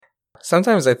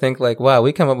Sometimes I think like, wow,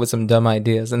 we come up with some dumb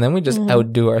ideas and then we just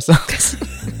outdo ourselves.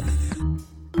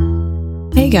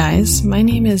 Hey guys, my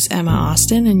name is Emma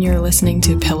Austin and you're listening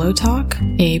to Pillow Talk,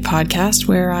 a podcast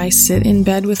where I sit in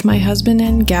bed with my husband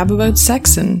and gab about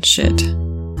sex and shit.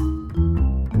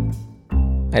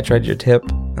 I tried your tip.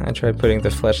 I tried putting the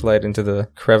fleshlight into the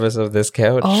crevice of this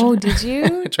couch. Oh, did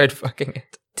you? I tried fucking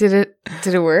it. Did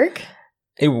it work?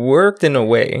 It worked in a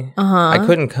way. Uh-huh. I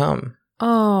couldn't come.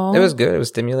 Oh. It was good. It was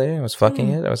stimulating. I was fucking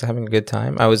it. I was having a good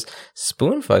time. I was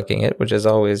spoon fucking it, which is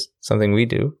always something we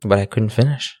do, but I couldn't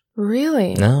finish.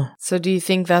 Really? No. So do you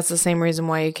think that's the same reason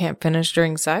why you can't finish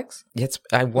during sex?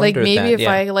 I wondered like maybe that, if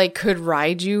I could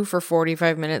ride you for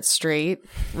 45 minutes straight,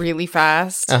 really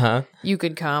fast, you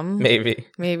could come. Maybe.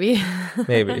 Maybe.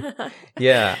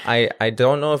 Yeah. I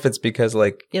don't know if it's because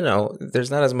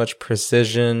there's not as much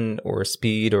precision or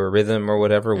speed or rhythm or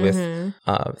whatever with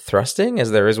thrusting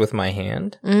as there is with my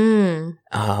hand.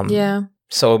 Yeah.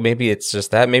 So maybe it's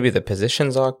just that. Maybe the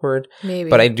position's awkward. Maybe.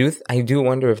 But I do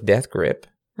wonder if death grip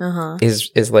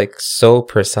is like so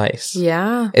precise.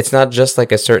 Yeah. It's not just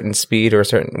like a certain speed or a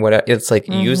certain whatever. It's like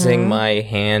using my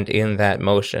hand in that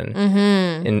motion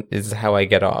is how I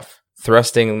get off.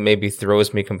 Thrusting maybe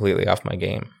throws me completely off my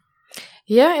game.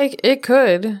 Yeah, it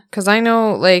could. Because I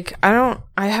know,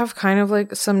 I have kind of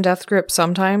like some death grip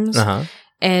sometimes.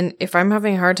 And if I'm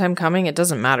having a hard time coming, it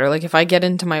doesn't matter. Like, if I get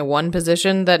into my one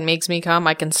position that makes me come,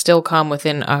 I can still come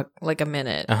within a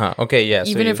minute. Okay, yeah.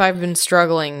 Even if I've been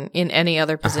struggling in any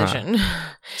other position.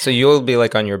 So you'll be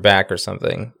like on your back or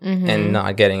something and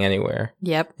not getting anywhere.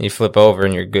 Yep. You flip over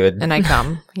and you're good. And I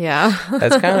come. Yeah.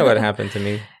 That's kind of what happened to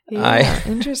me. Yeah,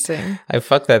 interesting. I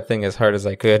fucked that thing as hard as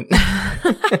I could.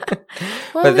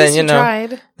 Well, but then,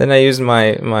 tried. Then I used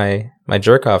my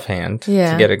jerk off hand to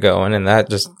get it going, and that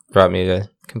just brought me to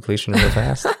completion real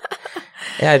fast.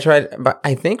 Yeah, I tried, but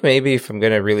I think maybe if I'm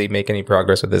going to really make any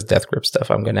progress with this death grip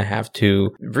stuff, I'm going to have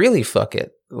to really fuck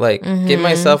it. Like, give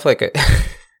myself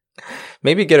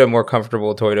maybe get a more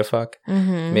comfortable toy to fuck.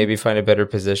 Maybe find a better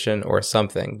position or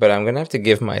something. But I'm going to have to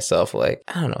give myself a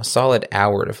solid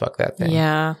hour to fuck that thing.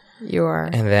 Yeah, you are.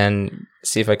 And then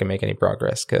see if I can make any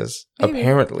progress, because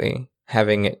apparently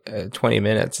having 20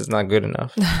 minutes is not good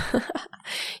enough.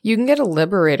 You can get a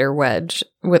Liberator wedge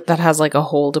that has like a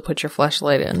hole to put your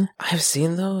fleshlight in. I've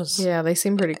seen those. Yeah, they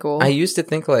seem pretty cool. I used to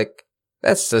think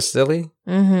that's so silly.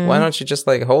 Why don't you just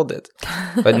hold it?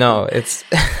 But no, it's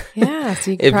yeah.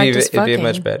 So you can practice fucking. It'd be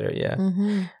much better. Yeah,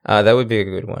 that would be a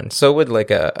good one. So would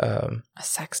a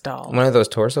sex doll, one of those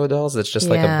torso dolls that's just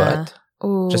like a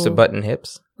butt, just a butt and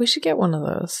hips. We should get one of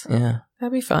those. Yeah,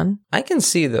 that'd be fun. I can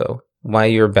see though why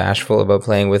you're bashful about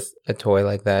playing with a toy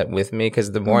like that with me,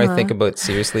 because the more I think about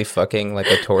seriously fucking like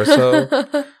a torso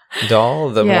doll,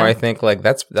 the more I think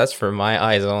that's for my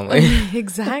eyes only.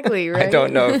 Exactly, right? I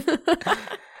don't know.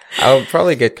 I'll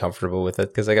probably get comfortable with it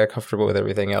because I got comfortable with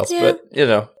everything else. Yeah.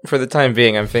 But, for the time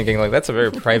being, I'm thinking that's a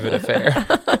very private affair.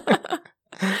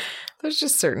 There's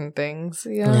just certain things,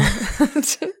 you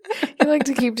like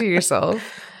to keep to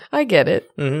yourself. I get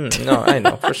it. No, I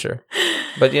know for sure.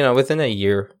 But, within a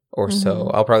year or so,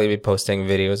 I'll probably be posting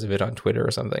videos of it on Twitter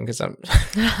or something, because I'm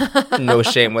no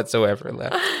shame whatsoever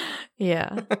left.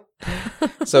 Yeah.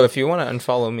 So if you want to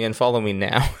unfollow me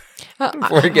now. How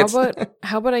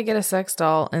about I get a sex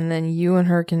doll and then you and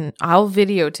her I'll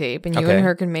videotape and you and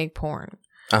her can make porn.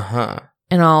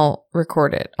 And I'll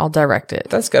record it. I'll direct it.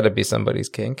 That's got to be somebody's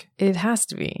kink. It has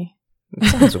to be. It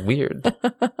sounds weird.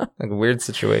 Like a weird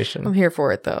situation. I'm here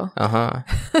for it though.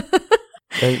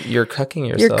 You're cucking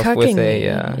yourself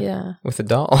with a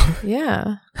doll.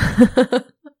 Yeah.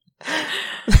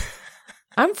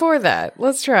 I'm for that.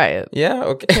 Let's try it. Yeah,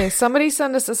 okay. Somebody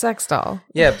send us a sex doll.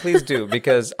 Yeah, please do,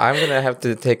 because I'm going to have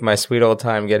to take my sweet old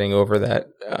time getting over that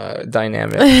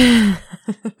dynamic. I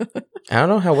don't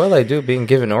know how well I do being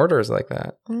given orders like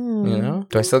that. Do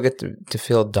I still get to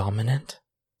feel dominant?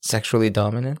 Sexually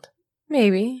dominant?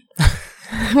 Maybe.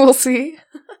 We'll see.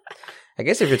 I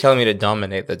guess if you're telling me to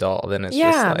dominate the doll, then it's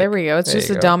just there we go. It's just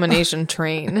a domination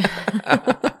train.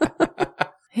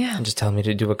 Yeah. And just tell me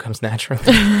to do what comes naturally.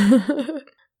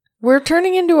 We're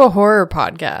turning into a horror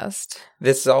podcast.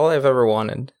 This is all I've ever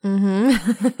wanted.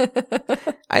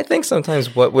 I think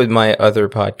sometimes what would my other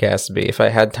podcasts be if I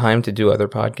had time to do other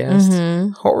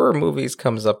podcasts? Horror movies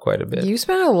comes up quite a bit. You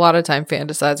spend a lot of time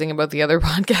fantasizing about the other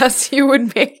podcasts you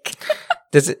would make.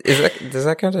 Does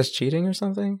that count as cheating or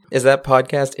something? Is that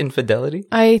podcast infidelity?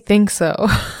 I think so.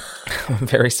 I'm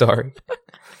very sorry.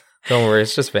 Don't worry,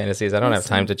 it's just fantasies. I don't have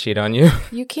time to cheat on you.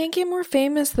 You can't get more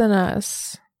famous than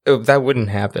us. Oh, that wouldn't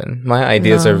happen. My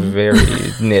ideas are very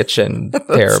niche and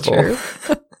terrible.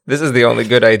 This is the only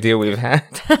good idea we've had.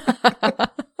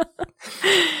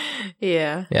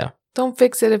 Yeah. Yeah. Don't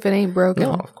fix it if it ain't broken.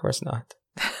 No, of course not.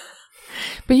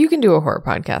 But you can do a horror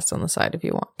podcast on the side if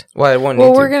you want. Well, I won't need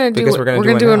to. We're gonna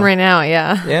do one right now.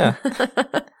 Yeah. Yeah.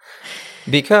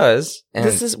 Because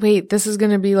this is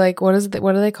gonna be like, what do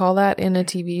they call that in a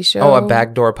TV show? Oh, a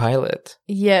backdoor pilot.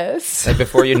 Yes. Like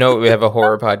before you know it, we have a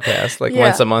horror podcast. Like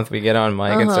once a month we get on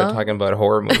mic and start talking about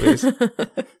horror movies.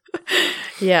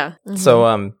 Yeah. Mm-hmm.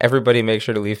 So everybody make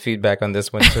sure to leave feedback on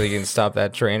this one so you can stop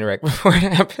that train wreck before it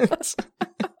happens.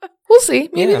 We'll see.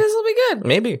 Maybe this will be good.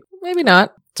 Maybe. Maybe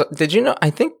not. So did you know, I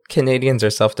think Canadians are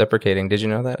self-deprecating. Did you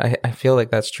know that? I feel like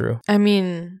that's true. I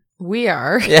mean, we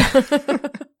are. Yeah.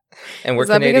 And we're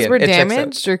Canadian. Is that Canadian. Because we're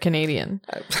damaged or Canadian?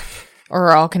 Or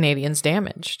are all Canadians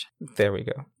damaged? There we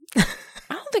go. I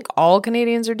don't think all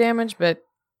Canadians are damaged, but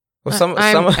well,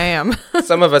 I am.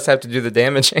 Some of us have to do the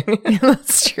damaging. Yeah,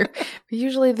 that's true. But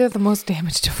usually they're the most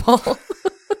damaged of all.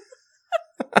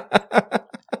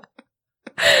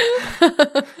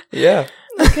 Yeah.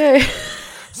 Okay.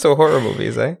 So horror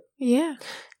movies, eh? Yeah.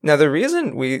 Now, the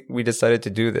reason we decided to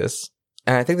do this,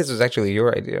 and I think this was actually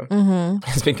your idea,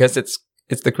 is because it's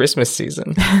the Christmas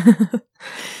season.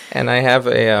 And I have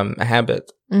a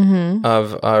habit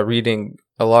of reading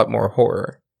a lot more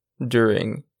horror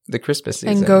during the Christmas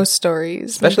season. And ghost stories.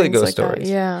 Especially ghost stories.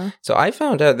 That. Yeah. So I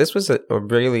found out this was a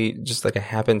really just like a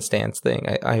happenstance thing.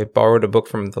 I borrowed a book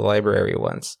from the library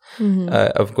once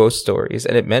of ghost stories,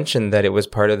 and it mentioned that it was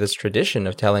part of this tradition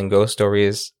of telling ghost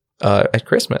stories at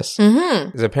Christmas.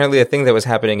 It was apparently a thing that was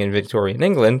happening in Victorian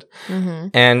England,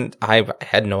 and I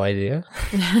had no idea.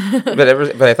 but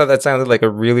I thought that sounded like a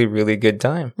really, really good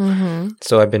time.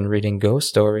 So I've been reading ghost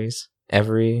stories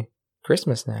every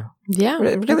Christmas now. Yeah.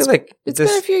 Really it's been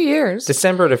a few years.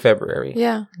 December to February.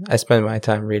 Yeah. I spend my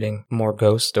time reading more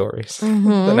ghost stories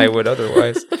than I would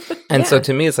otherwise. And so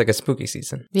to me, it's like a spooky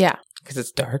season. Yeah. Because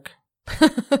it's dark.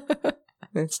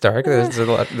 It's dark.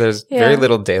 There's very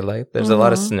little daylight. There's a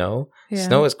lot of snow. Yeah.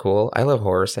 Snow is cool. I love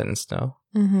horror set in snow.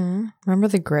 Remember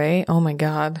The Grey? Oh my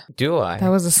God. Do I? That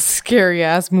was a scary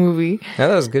ass movie. No,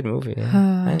 that was a good movie.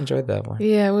 Yeah. I enjoyed that one.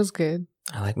 Yeah, it was good.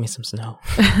 I like me some snow.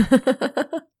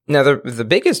 Now, the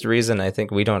biggest reason I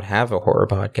think we don't have a horror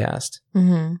podcast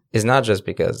is not just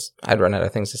because I'd run out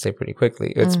of things to say pretty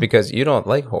quickly. It's because you don't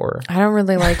like horror. I don't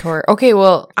really like horror. Okay,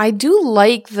 well, I do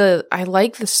like the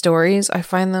stories. I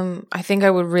think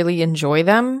I would really enjoy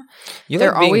them.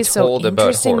 They're always so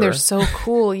interesting. They're so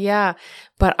cool. Yeah.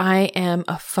 But I am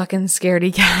a fucking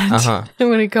scaredy cat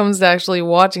when it comes to actually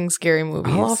watching scary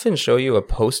movies. I'll often show you a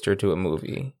poster to a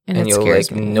movie and you'll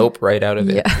like nope right out of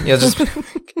it. Yeah. You'll just,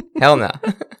 hell no.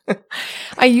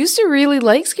 I used to really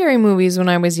like scary movies when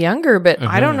I was younger, but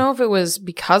I don't know if it was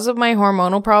because of my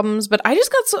hormonal problems, but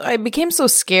I became so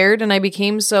scared and I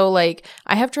became so like,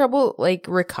 I have trouble like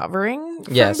recovering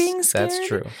from being scared. That's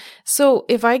true. So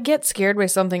if I get scared by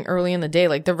something early in the day,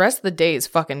 like the rest of the day is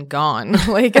fucking gone.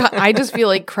 Like I just feel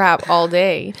like crap all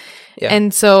day. Yeah.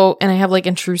 And I have like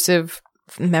intrusive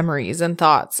memories and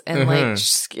thoughts and like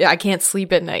I can't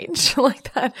sleep at night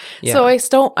like that. Yeah.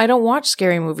 So I don't watch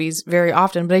scary movies very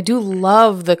often, but I do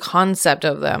love the concept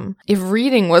of them. If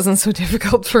reading wasn't so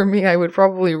difficult for me, I would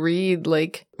probably read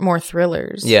like more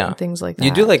thrillers and things like that. You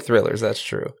do like thrillers, that's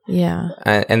true. Yeah.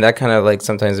 And that kind of like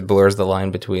sometimes blurs the line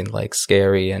between like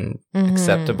scary and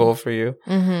acceptable for you.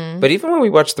 But even when we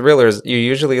watch thrillers, you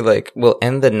usually like will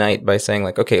end the night by saying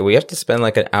like, okay, we have to spend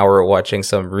like an hour watching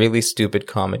some really stupid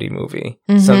comedy movie.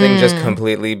 Something just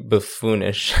completely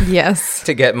buffoonish. Yes.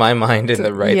 To get my mind in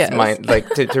the right mind, like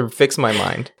to fix my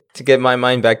mind. To get my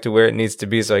mind back to where it needs to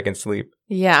be so I can sleep.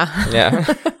 Yeah.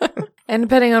 Yeah. And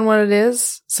depending on what it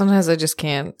is, sometimes I just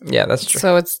can't. Yeah, that's true.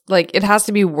 So it's like, it has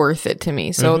to be worth it to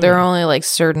me. So there are only like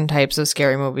certain types of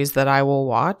scary movies that I will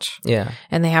watch. Yeah.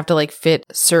 And they have to like fit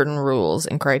certain rules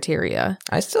and criteria.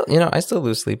 I still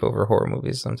lose sleep over horror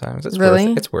movies sometimes. It's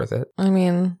really? It's worth it. I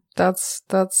mean, that's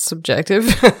subjective.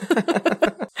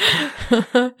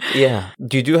 Yeah.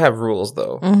 You do have rules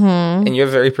though. And you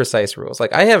have very precise rules.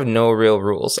 Like I have no real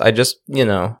rules. I just,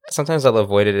 sometimes I'll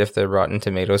avoid it if the Rotten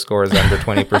Tomato score is under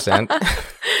 20%.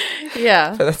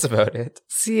 Yeah. But that's about it.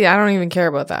 See, I don't even care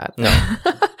about that. No.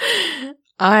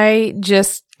 I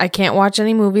can't watch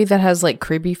any movie that has like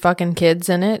creepy fucking kids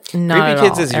in it. Not creepy at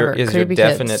kids all, is your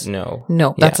definite no.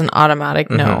 No, that's an automatic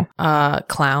no.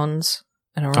 Clowns.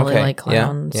 I don't really like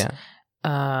clowns. Yeah.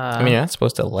 I mean, you're not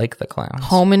supposed to like the clowns.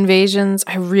 Home invasions.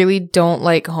 I really don't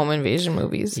like home invasion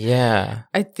movies. Yeah.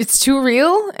 It's too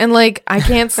real. And like, I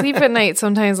can't sleep at night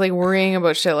sometimes, like worrying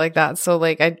about shit like that. So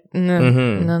like,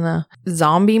 no.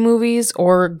 Zombie movies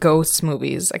or ghost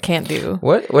movies. I can't do.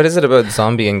 What is it about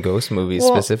zombie and ghost movies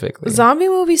specifically? Zombie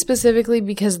movies specifically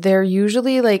because they're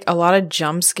usually like a lot of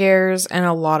jump scares and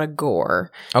a lot of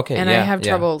gore. Okay. And I have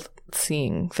trouble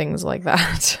seeing things like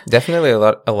that. Definitely a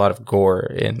lot of gore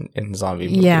in zombie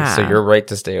movies. Yeah. So you're right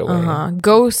to stay away.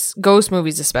 Ghost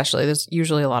movies especially. There's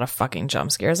usually a lot of fucking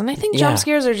jump scares. And I think jump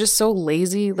scares are just so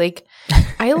lazy. Like,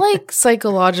 I like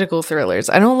psychological thrillers.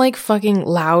 I don't like fucking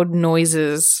loud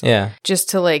noises. Yeah.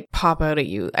 Just to like pop out at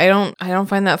you. I don't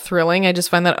find that thrilling. I just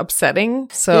find that upsetting.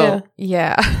 So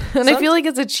yeah. And I feel like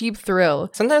it's a cheap thrill.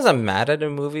 Sometimes I'm mad at a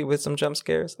movie with some jump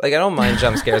scares. Like, I don't mind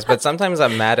jump scares, but sometimes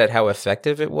I'm mad at how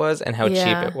effective it was and how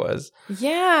cheap it was.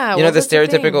 Yeah. You know, the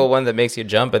stereotypical one that makes you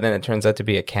jump and then it turns out to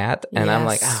be a cat. And I'm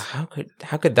like, how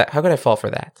could I fall for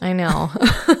that? I know.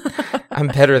 I'm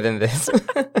better than this.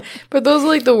 But those are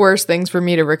like the worst things for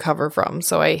me to recover from.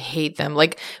 So I hate them.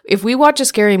 Like, if we watch a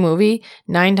scary movie,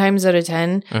 9 times out of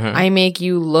 10, I make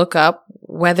you look up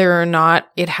whether or not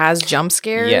it has jump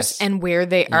scares and where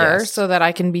they are so that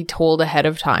I can be told ahead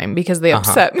of time because they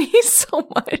upset me so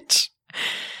much.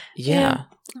 Yeah.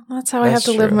 That's how I have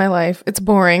to live my life. It's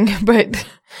boring, but...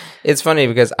 It's funny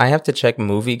because I have to check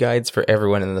movie guides for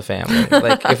everyone in the family.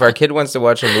 Like, if our kid wants to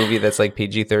watch a movie that's like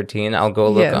PG-13, I'll go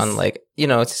look on like, you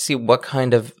know, to see what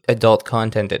kind of adult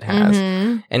content it has.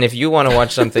 And if you want to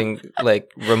watch something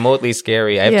like remotely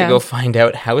scary, I have to go find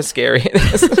out how scary it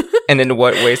is and in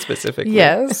what way specifically.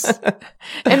 Yes.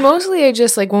 And mostly I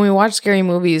just like, when we watch scary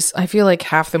movies, I feel like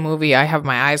half the movie I have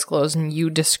my eyes closed and you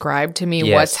describe to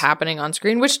me what's happening on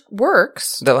screen, which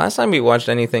works. The last time we watched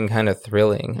anything kind of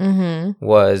thrilling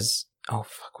was,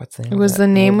 what's the name? It was the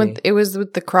name with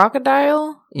the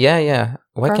crocodile. Yeah.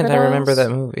 Why can't I remember that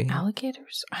movie?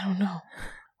 Alligators? I don't know.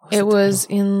 It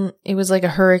was like a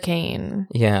hurricane.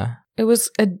 Yeah. It was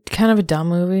a kind of a dumb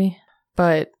movie,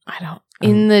 but I don't.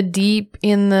 No,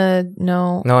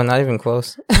 not even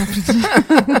close. I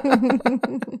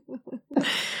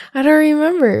don't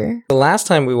remember. The last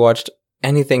time we watched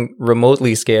anything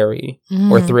remotely scary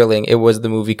or thrilling, it was the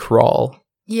movie Crawl.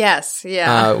 Yes,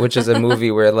 yeah. Which is a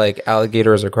movie where like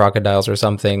alligators or crocodiles or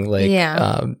something like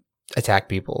attack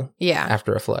people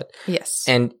after a flood. Yes.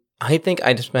 And I think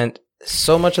I spent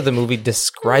so much of the movie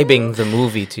describing the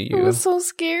movie to you. It was so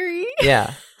scary.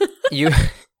 Yeah.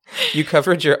 You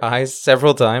covered your eyes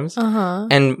several times.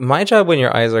 And my job when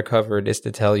your eyes are covered is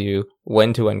to tell you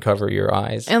when to uncover your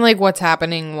eyes. And like what's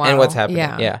happening while. And what's happening,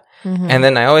 yeah. And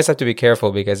then I always have to be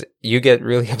careful because you get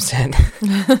really upset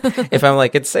if I'm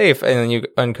like, it's safe, and then you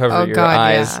uncover your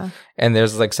eyes and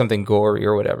there's like something gory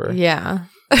or whatever. Yeah.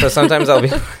 So sometimes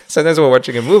sometimes we're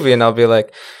watching a movie and I'll be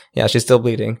like, yeah, she's still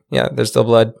bleeding. Yeah, there's still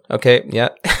blood. Okay, yeah.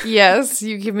 Yes,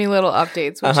 you give me little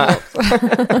updates, which helps.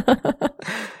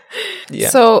 Yeah.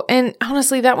 So, and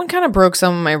honestly, that one kind of broke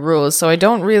some of my rules. So I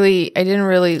didn't really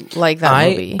like that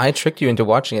movie. I tricked you into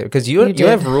watching it because you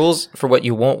have rules for what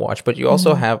you won't watch, but you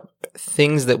also have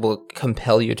things that will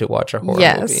compel you to watch a horror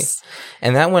movie.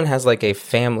 And that one has like a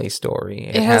family story.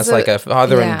 It has like a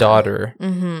father and daughter.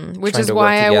 Which is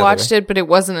why I watched it, but it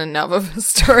wasn't enough of a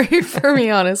story for me,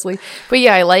 honestly. But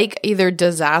yeah, I like either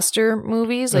disaster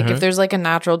movies. Like if there's like a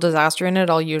natural disaster in it,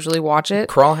 I'll usually watch it.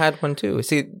 Crawl had one too.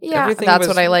 See, everything that's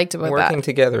what I liked about working that.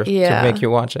 Together to make you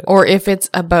watch it. Or if it's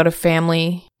about a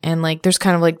family and like there's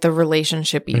kind of like the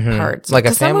relationship-y parts. Like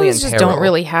a family in just don't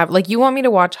really have, like, you want me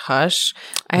to watch Hush?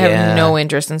 I have no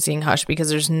interest in seeing Hush because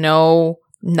there's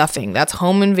nothing. That's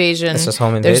home invasion. It's just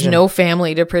home invasion. There's no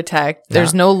family to protect.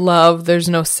 There's no love. There's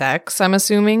no sex, I'm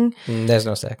assuming. There's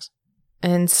no sex.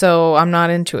 And so I'm not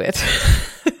into it.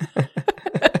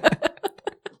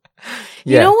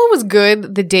 You know what was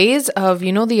good? The days of,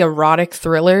 the erotic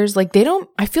thrillers. Like,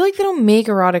 I feel like they don't make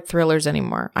erotic thrillers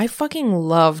anymore. I fucking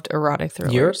loved erotic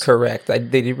thrillers. You're correct.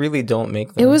 They really don't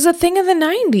make them. It was a thing of the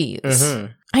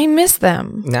 90s. I miss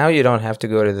them. Now you don't have to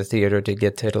go to the theater to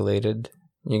get titillated.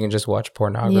 You can just watch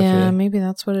pornography. Yeah, maybe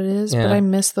that's what it is. Yeah. But I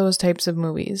miss those types of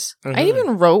movies. I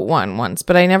even wrote one once,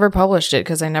 but I never published it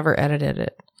because I never edited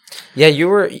it. Yeah,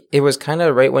 it was kind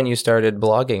of right when you started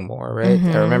blogging more, right?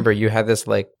 I remember you had this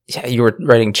you were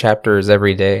writing chapters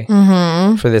every day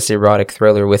for this erotic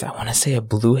thriller with, I want to say, a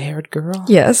blue-haired girl?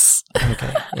 Yes.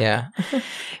 Okay, yeah.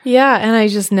 Yeah, and I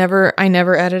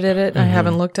never edited it. I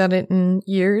haven't looked at it in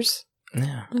years.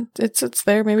 Yeah. It's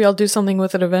there. Maybe I'll do something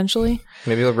with it eventually.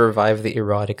 Maybe you'll revive the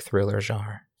erotic thriller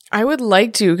genre. I would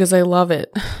like to because I love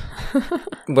it.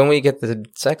 when we get the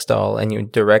sex doll and you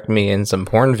direct me in some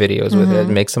porn videos with it,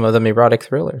 make some of them erotic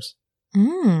thrillers.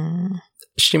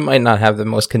 She might not have the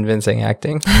most convincing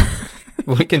acting.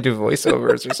 We can do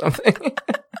voiceovers or something.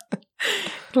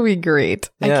 It'll be great.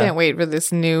 Yeah. I can't wait for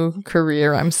this new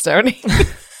career I'm starting.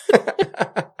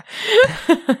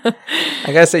 I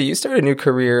gotta say, you start a new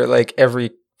career like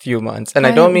every few months. And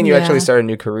I don't mean you actually start a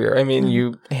new career. I mean,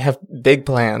 you have big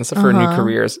plans for new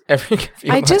careers every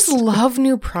few months. I just love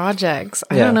new projects.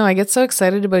 I don't know. I get so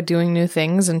excited about doing new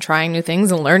things and trying new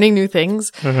things and learning new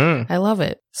things. I love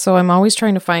it. So I'm always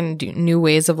trying to find new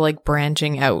ways of like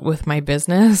branching out with my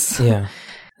business. Yeah.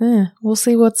 We'll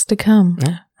see what's to come.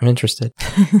 Yeah, I'm interested.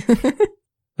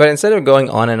 But instead of going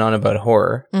on and on about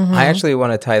horror, I actually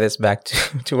want to tie this back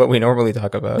to what we normally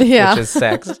talk about, which is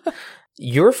sex.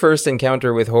 Your first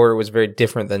encounter with horror was very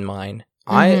different than mine.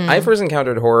 I first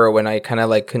encountered horror when I kind of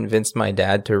like convinced my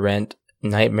dad to rent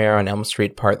Nightmare on Elm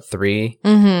Street Part 3.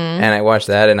 And I watched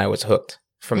that and I was hooked.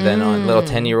 From then on, little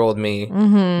 10-year-old me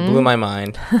blew my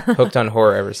mind, hooked on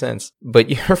horror ever since. But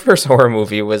your first horror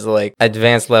movie was like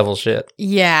advanced level shit.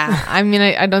 Yeah. I mean,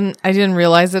 I didn't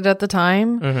realize it at the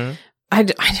time. I'm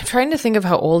trying to think of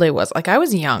how old I was. Like, I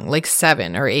was young, like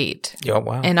 7 or 8. Oh,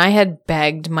 wow. And I had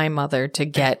begged my mother to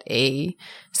get a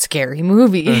scary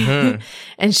movie.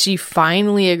 And she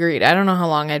finally agreed. I don't know how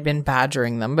long I'd been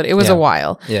badgering them, but it was a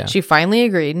while. Yeah. She finally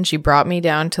agreed, and she brought me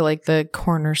down to like the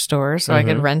corner store so I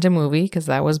could rent a movie, because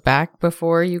that was back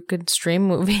before you could stream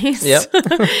movies. Yep.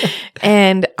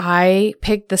 And I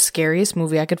picked the scariest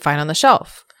movie I could find on the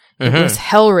shelf. It was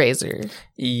Hellraiser.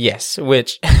 Yes,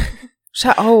 which...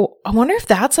 Oh, I wonder if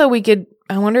that's how we could...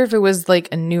 I wonder if it was like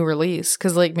a new release,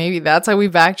 because like maybe that's how we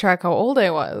backtrack how old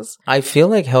I was. I feel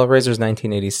like Hellraiser's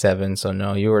 1987, so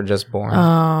no, you were just born.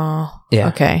 Oh, yeah.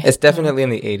 Okay. It's definitely in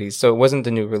the 80s, so it wasn't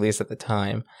a new release at the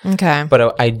time. Okay.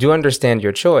 But I do understand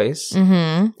your choice.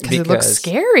 Because it looks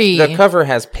scary. The cover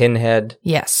has Pinhead.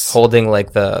 Yes. Holding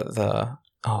like the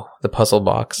puzzle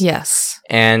box. Yes.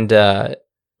 And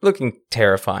looking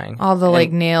terrifying. All the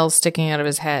like nails sticking out of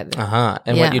his head.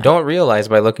 And what you don't realize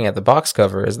by looking at the box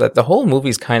cover is that the whole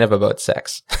movie's kind of about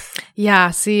sex.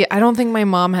 Yeah, see, I don't think my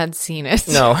mom had seen it.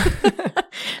 No.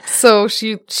 So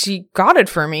she got it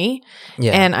for me.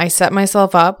 Yeah. And I set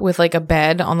myself up with like a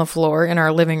bed on the floor in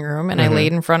our living room, and I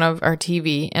laid in front of our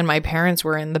TV, and my parents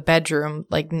were in the bedroom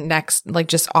like next, like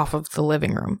just off of the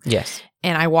living room. Yes.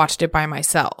 And I watched it by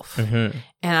myself. And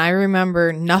I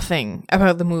remember nothing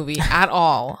about the movie at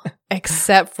all,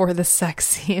 except for the sex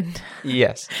scene.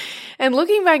 Yes. And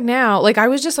looking back now, like I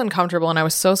was just uncomfortable, and I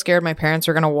was so scared my parents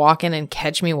were going to walk in and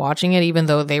catch me watching it, even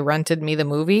though they rented me the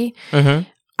movie.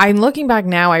 I'm looking back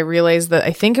now, I realized that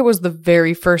I think it was the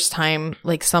very first time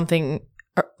like something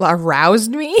aroused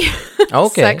me.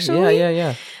 Okay. Sexually.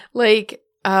 Yeah.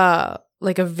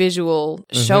 Like a visual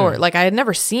shower. Like I had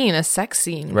never seen a sex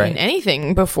scene in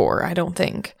anything before, I don't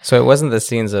think. So it wasn't the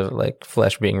scenes of like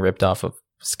flesh being ripped off of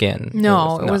skin.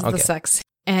 No, it was the sex scene.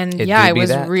 And I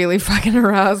was really fucking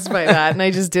aroused by that. And I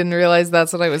just didn't realize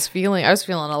that's what I was feeling. I was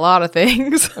feeling a lot of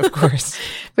things. Of course.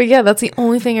 But yeah, that's the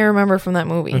only thing I remember from that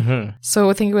movie. So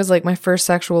I think it was like my first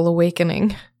sexual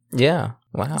awakening. Yeah.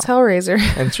 Wow. It's Hellraiser.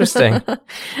 Interesting.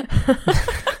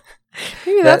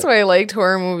 Maybe that's why I liked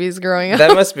horror movies growing up.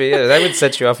 That must be it. That would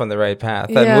set you off on the right path.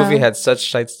 That movie had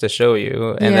such sights to show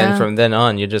you. And then from then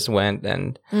on, you just went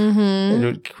and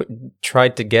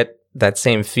tried to get that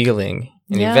same feeling.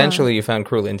 And eventually you found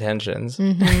Cruel Intentions.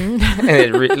 And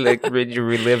it you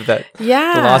relived that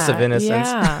loss of innocence.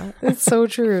 Yeah, it's so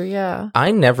true. Yeah.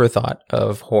 I never thought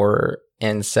of horror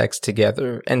and sex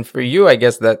together. And for you, I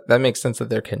guess that makes sense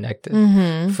that they're connected.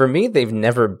 For me, they've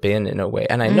never been in a way.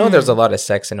 And I know there's a lot of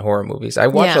sex in horror movies. I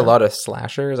watch a lot of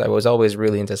slashers. I was always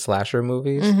really into slasher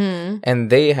movies. And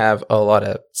they have a lot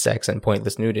of sex and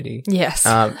pointless nudity. Yes.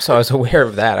 So I was aware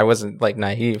of that. I wasn't like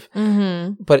naive.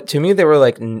 But to me, they were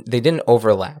like, they didn't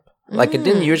overlap. Like it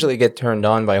didn't usually get turned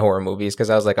on by horror movies,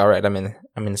 because I was like, all right, I'm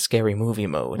in scary movie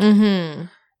mode.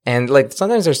 And like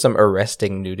sometimes there's some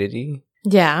arresting nudity.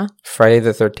 Yeah. Friday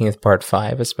the 13th Part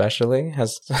 5 especially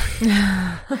has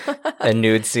a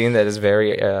nude scene that is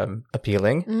very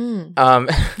appealing.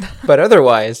 But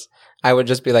otherwise, I would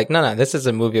just be like, no, this is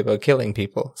a movie about killing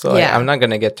people. So I'm not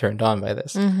going to get turned on by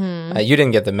this. You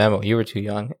didn't get the memo. You were too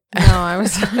young. No, I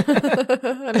was...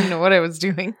 I didn't know what I was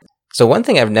doing. So one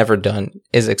thing I've never done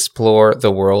is explore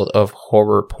the world of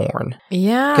horror porn.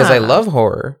 Yeah. Because I love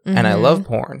horror and I love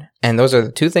porn. And those are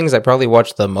the two things I probably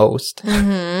watch the most.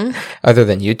 Other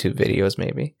than YouTube videos,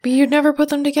 maybe. But you'd never put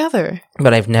them together.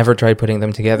 But I've never tried putting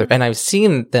them together. And I've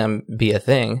seen them be a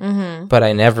thing, but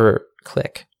I never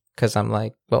click. because I'm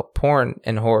like, well, porn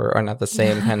and horror are not the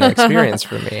same kind of experience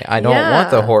for me. I don't want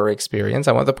the horror experience.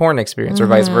 I want the porn experience or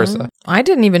vice versa. I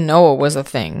didn't even know it was a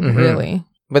thing, really.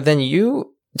 But then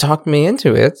you talked me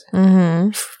into it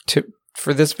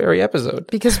for this very episode.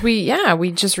 Because we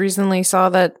just recently saw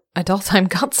that Adult Time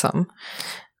got some.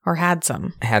 Or had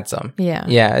some. Yeah.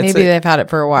 Yeah. Maybe they've had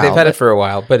it for a while. They've had it for a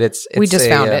while, but it's we just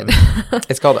found it.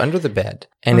 It's called Under the Bed,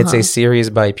 and it's a series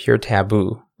by Pure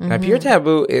Taboo. Now, Pure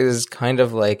Taboo is kind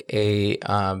of like a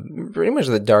pretty much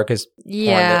the darkest porn.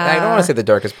 I don't want to say the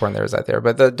darkest porn there is out there,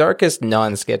 but the darkest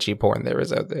non-sketchy porn there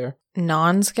is out there.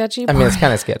 Non-sketchy porn? I mean, it's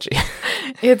kind of sketchy.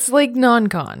 It's like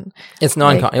non-con. It's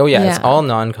non-con. Like, it's all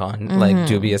non-con, like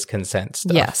dubious consent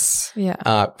stuff. Yes.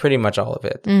 Yeah. Pretty much all of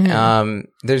it.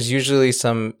 There's usually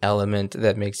some element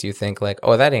that makes you think like,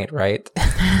 oh, that ain't right.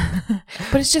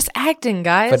 But it's just acting,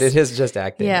 guys. But it is just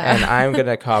acting. Yeah. And I'm going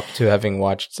to cop to having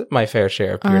watched my fair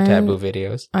share of Pure Taboo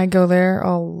videos. I go there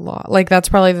a lot. Like, that's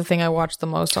probably the thing I watch the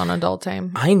most on Adult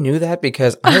Time. I knew that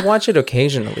because I watch it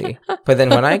occasionally. But then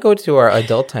when I go to our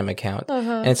Adult Time account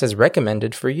and it says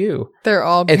recommended for you,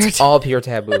 it's all Pure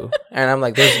Taboo. And I'm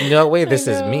like, there's no way this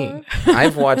is me.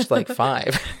 I've watched like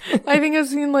 5. I think I've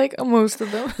seen like most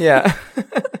of them. Yeah.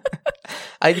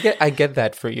 I get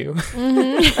that for you.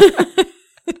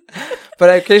 But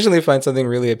I occasionally find something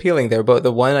really appealing there. But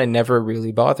the one I never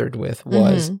really bothered with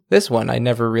was this one. I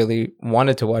never really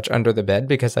wanted to watch Under the Bed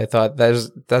because I thought that's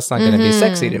not going to be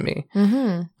sexy to me.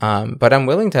 But I'm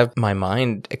willing to have my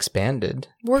mind expanded.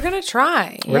 We're going to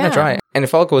try. We're going to try. And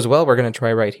if all goes well, we're going to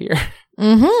try right here.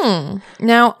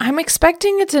 Now, I'm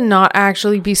expecting it to not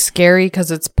actually be scary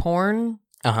because it's porn.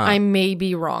 I may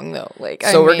be wrong though.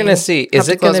 So we're gonna see. Is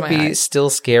it gonna be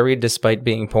still scary despite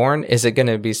being porn? Is it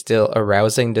gonna be still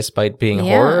arousing despite being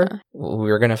horror?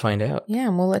 We're gonna find out. Yeah,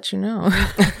 and we'll let you know.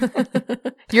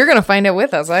 You're gonna find out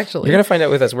with us. Actually, you're gonna find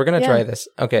out with us. We're gonna try this.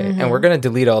 Okay, and we're gonna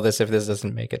delete all this if this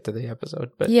doesn't make it to the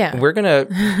episode. But we're gonna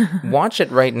watch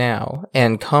it right now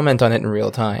and comment on it in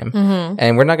real time.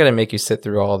 And we're not gonna make you sit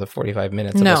through all the 45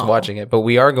 minutes of us watching it, but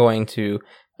we are going to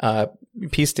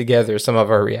piece together some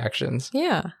of our reactions.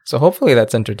 Yeah. So hopefully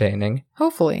that's entertaining.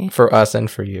 Hopefully. For us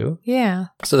and for you. Yeah.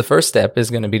 So the first step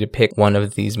is going to be to pick one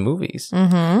of these movies.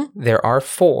 There are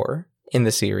 4 in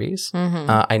the series.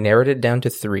 I narrowed it down to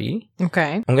 3.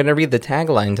 Okay. I'm going to read the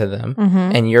tagline to them,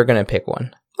 and you're going to pick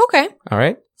one. Okay. All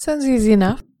right? Sounds easy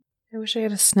enough. I wish I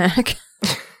had a snack.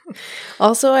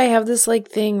 Also, I have this like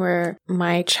thing where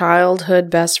my childhood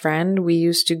best friend, we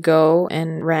used to go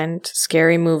and rent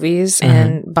scary movies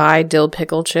and buy dill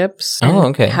pickle chips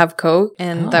and have Coke.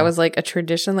 And that was like a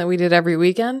tradition that we did every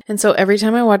weekend. And so every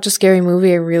time I watch a scary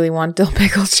movie, I really want dill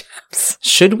pickle chips.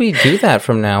 Should we do that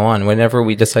from now on? Whenever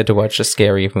we decide to watch a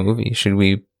scary movie, should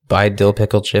we buy dill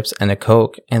pickle chips and a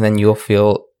Coke, and then you'll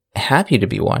feel happy to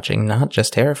be watching, not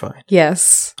just terrified?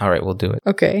 Yes. All right, we'll do it.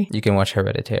 Okay. You can watch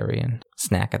Hereditary and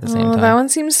snack at the same time. That one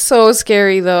seems so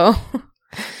scary, though.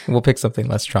 We'll pick something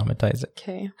less traumatizing.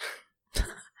 Okay.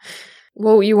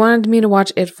 Well, you wanted me to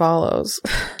watch It Follows.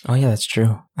 Oh, yeah, that's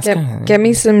true. Get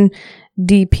me some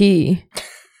DP.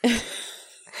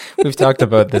 We've talked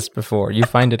about this before. You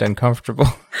find it uncomfortable.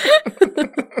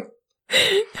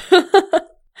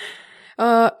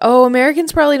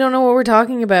 Americans probably don't know what we're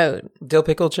talking about. Dill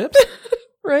pickle chips?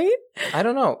 Right? I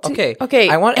don't know. Okay.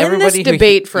 I want everybody this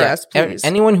debate for us, please.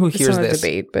 Anyone who hears this,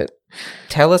 debate, but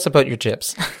tell us about your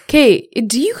chips. Okay,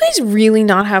 do you guys really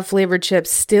not have flavored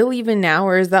chips still even now,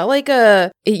 or is that like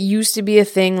it used to be a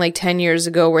thing like 10 years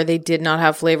ago where they did not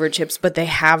have flavored chips, but they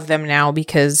have them now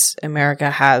because America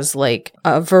has like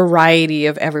a variety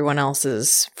of everyone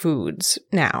else's foods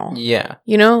now? Yeah.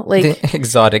 You know, like the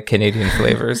exotic Canadian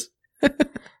flavors.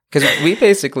 Because we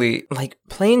basically, like,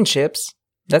 plain chips,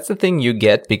 that's the thing you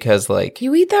get because, like...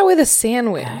 You eat that with a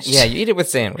sandwich. Yeah, you eat it with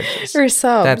sandwiches. Or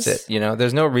subs. That's it, you know?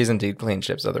 There's no reason to eat plain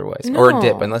chips otherwise. No. Or a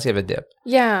dip, unless you have a dip.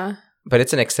 Yeah. But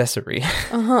it's an accessory.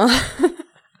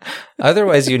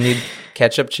 Otherwise, you need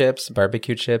ketchup chips,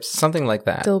 barbecue chips, something like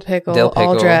that. Dill pickle.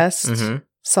 All dressed,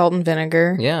 salt and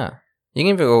vinegar. Yeah. You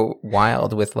can even go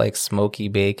wild with like smoky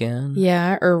bacon.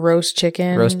 Yeah, or roast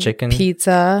chicken.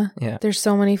 Pizza. Yeah. There's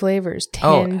so many flavors.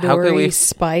 Tandoori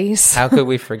spice. How could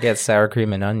we forget sour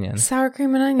cream and onion? Sour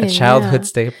cream and onion. A childhood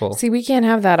staple. See, we can't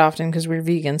have that often because we're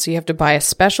vegan, so you have to buy a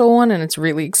special one and it's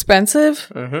really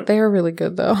expensive. They are really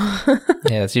good though.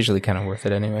 Yeah, it's usually kind of worth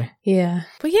it anyway. Yeah.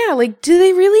 But yeah, like, do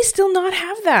they really still not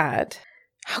have that?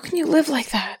 How can you live like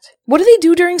that? What do they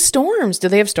do during storms? Do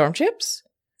they have storm chips?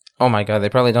 Oh my god, they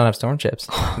probably don't have storm chips.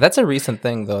 That's a recent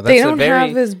thing, though. That's they don't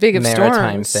have as big of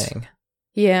maritime storms. Thing.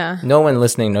 Yeah. No one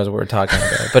listening knows what we're talking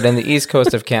about. But in the east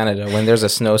coast of Canada, when there's a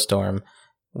snowstorm,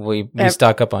 we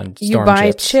stock up on Storm You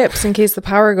buy chips. chips in case the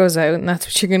power goes out, and that's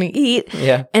what you're going to eat.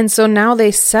 Yeah. And so now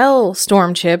they sell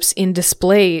Storm chips in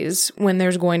displays when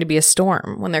there's going to be a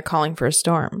storm, when they're calling for a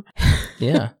storm.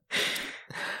 Yeah.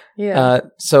 Yeah.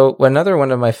 So another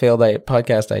one of my failed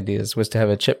podcast ideas was to have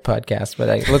a chip podcast, but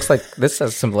it looks like this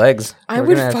has some legs. I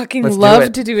would fucking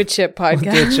love to do a chip podcast.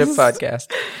 Let's do a chip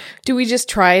podcast. Do we just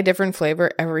try a different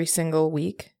flavor every single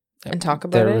week and talk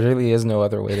about it? There really is no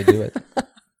other way to do it.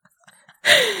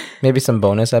 Maybe some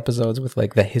bonus episodes with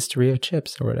like the history of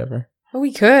chips or whatever. Well,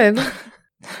 we could.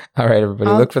 All right, everybody,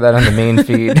 look for that on the main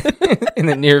feed in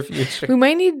the near future. We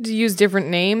might need to use different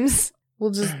names.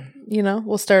 We'll just,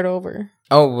 we'll start over.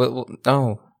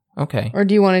 Oh, okay. Or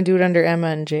do you want to do it under Emma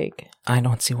and Jake? I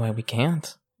don't see why we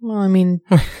can't. Well, I mean,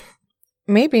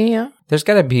 maybe, yeah. There's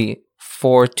got to be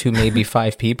 4 to maybe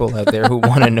 5 people out there who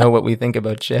want to know what we think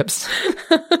about chips.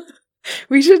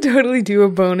 We should totally do a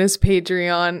bonus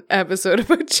Patreon episode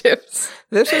about chips.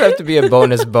 This would have to be a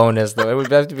bonus, though. It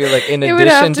would have to be like in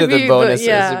addition to the bonuses.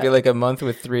 It'd be like a month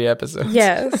with 3 episodes.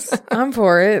 Yes, I'm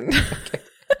for it.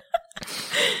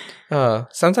 Okay.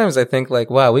 Sometimes I think like,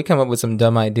 wow, we come up with some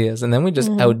dumb ideas and then we just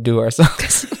outdo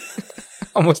ourselves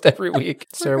almost every week.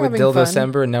 Start with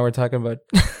Dildo-cember and now we're talking about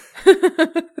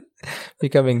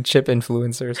becoming chip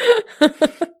influencers.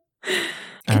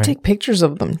 You can take pictures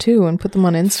of them too and put them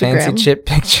on Instagram. Fancy chip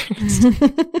pictures.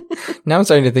 Now I'm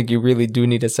starting to think you really do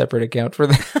need a separate account for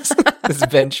this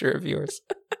venture of yours.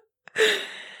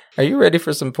 Are you ready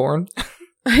for some porn?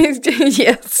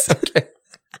 Yes. Okay.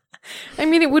 I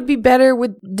mean, it would be better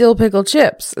with dill pickle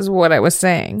chips, is what I was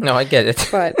saying. No, I get it.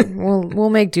 But we'll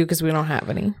make do because we don't have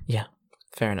any. Yeah,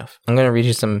 fair enough. I'm going to read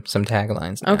you some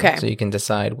taglines now, okay, so you can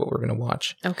decide what we're going to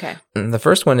watch. Okay. The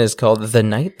first one is called The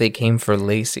Night They Came for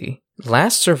Lacey.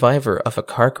 Last survivor of a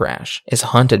car crash is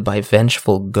haunted by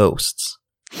vengeful ghosts.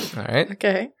 All right.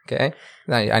 Okay.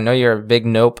 Now, I know you're a big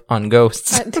nope on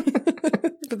ghosts.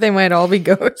 But they might all be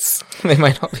ghosts. They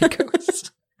might all be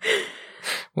ghosts.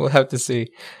 We'll have to see.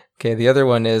 Okay, the other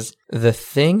one is The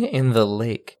Thing in the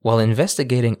Lake. While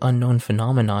investigating unknown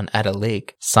phenomenon at a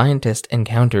lake, scientist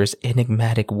encounters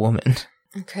enigmatic woman.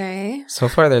 Okay. So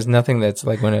far, there's nothing that's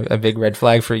like a big red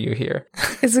flag for you here.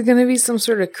 Is it going to be some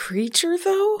sort of creature,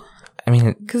 though? I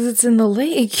mean... Because it's in the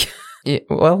lake. Yeah,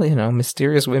 well,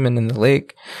 mysterious women in the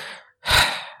lake.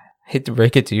 Hate to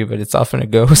break it to you, but it's often a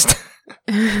ghost.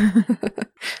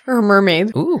 Or a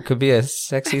mermaid. Ooh, could be a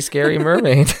sexy, scary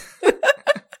mermaid.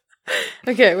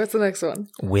 Okay, what's the next one?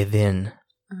 Within.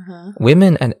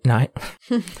 Women at night.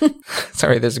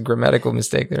 Sorry, there's a grammatical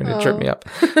mistake there and it tripped me up.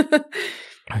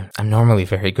 I'm normally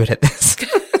very good at this.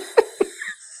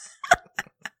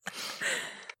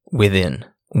 Within.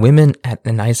 Women at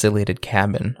an isolated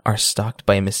cabin are stalked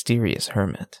by a mysterious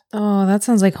hermit. Oh, that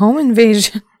sounds like home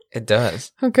invasion. It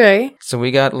does. Okay. So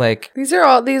we got like... These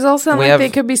all sound like they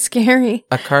could be scary.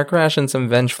 A car crash and some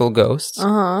vengeful ghosts.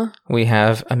 We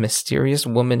have a mysterious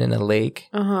woman in a lake.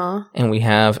 And we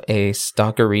have a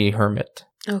stalkery hermit.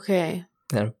 Okay.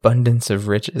 An abundance of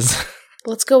riches.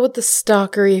 Let's go with the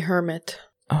stalkery hermit.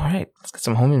 All right. Let's get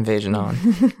some home invasion on.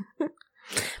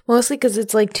 Mostly because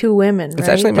it's like 2 women, right? It's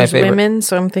actually my favorite. Women,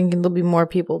 so I'm thinking there'll be more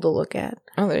people to look at.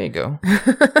 Oh, there you go.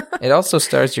 It also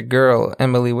stars your girl,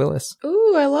 Emily Willis.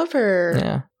 Ooh, I love her.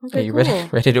 Yeah. Okay, Are you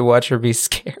ready to watch her be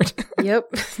scared? Yep.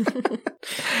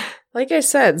 Like I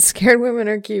said, scared women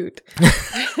are cute.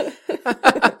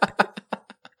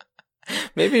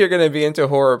 Maybe you're going to be into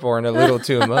horror porn a little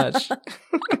too much.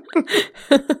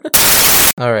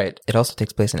 All right. It also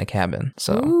takes place in a cabin.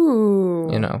 So,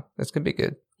 this could be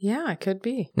good. Yeah, it could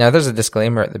be. Now, there's a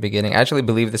disclaimer at the beginning. I actually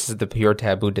believe this is the pure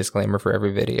taboo disclaimer for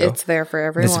every video. It's there for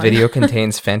everyone. This video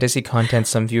contains fantasy content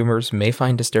some viewers may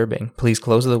find disturbing. Please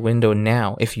close the window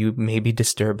now if you may be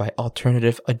disturbed by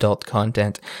alternative adult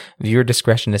content. Viewer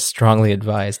discretion is strongly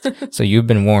advised. So you've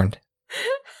been warned.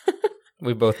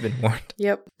 We've both been warned.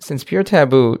 Yep. Since Pure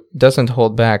Taboo doesn't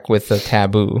hold back with the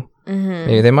taboo,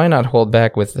 maybe they might not hold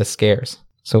back with the scares.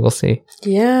 So we'll see.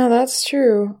 Yeah, that's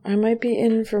true. I might be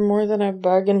in for more than I've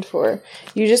bargained for.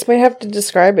 You just might have to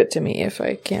describe it to me if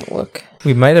I can't look.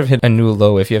 We might have hit a new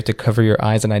low if you have to cover your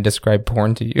eyes and I describe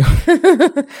porn to you.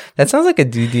 That sounds like a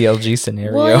DDLG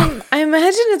scenario. Well, I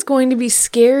imagine it's going to be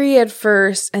scary at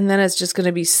first and then it's just going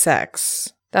to be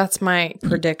sex. That's my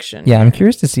prediction. Yeah, I'm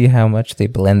curious to see how much they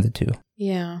blend the two.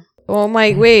 Yeah. Well,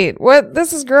 Mike, wait, what?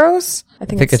 This is gross? I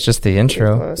think it's just the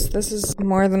intro. Gross. This is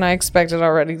more than I expected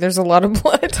already. There's a lot of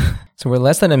blood. So we're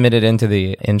less than a minute into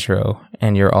the intro,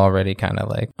 and you're already kind of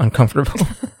like uncomfortable.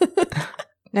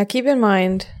 Now, keep in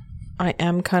mind, I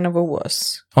am kind of a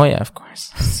wuss. Oh, yeah, of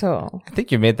course. So I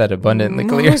think you made that abundantly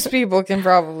clear. Most people can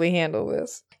probably handle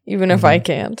this. even if I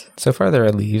can't. So far, there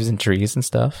are leaves and trees and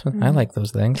stuff. I like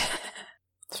those things.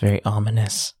 It's very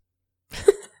ominous.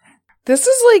 This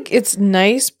is like, it's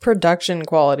nice production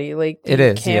quality. Like, it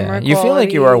is, yeah. You feel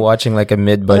like you are watching like a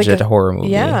mid-budget horror movie.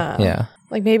 Yeah. Yeah.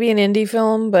 Like maybe an indie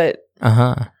film, but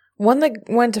one that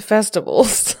went to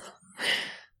festivals.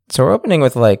 So we're opening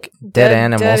with like dead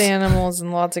animals. Dead animals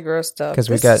and lots of gross stuff. Because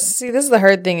this is the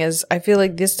hard thing is I feel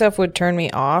like this stuff would turn me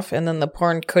off and then the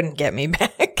porn couldn't get me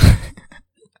back.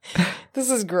 This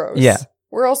is gross. Yeah.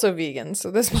 We're also vegan, so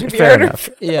this might be fair harder. Enough.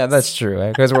 Yeah, that's true.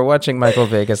 Because we're watching Michael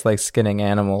Vegas like skinning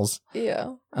animals.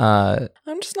 Yeah.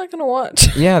 I'm just not going to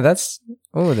watch. Yeah, that's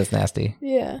nasty.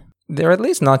 Yeah. They're at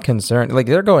least not concerned. Like,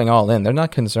 they're going all in. They're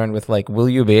not concerned with like, will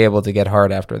you be able to get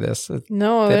hard after this?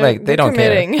 No, they don't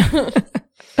committing. Care.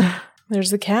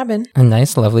 There's the cabin. A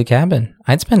nice, lovely cabin.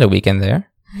 I'd spend a weekend there.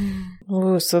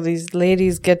 Oh, so these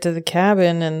ladies get to the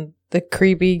cabin and the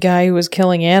creepy guy who was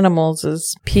killing animals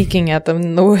is peeking at them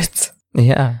in the woods.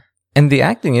 Yeah. And the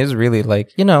acting is really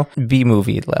like,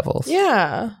 B-movie levels.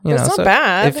 Yeah. It's not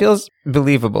bad. It feels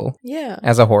believable. Yeah.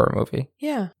 As a horror movie.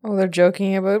 Yeah. Oh, they're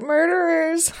joking about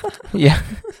murderers. Yeah.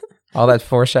 All that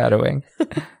foreshadowing.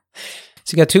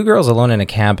 So you got two girls alone in a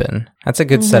cabin. That's a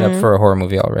good setup for a horror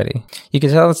movie already. You can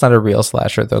tell it's not a real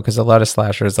slasher, though, because a lot of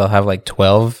slashers, they'll have like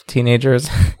 12 teenagers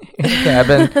in a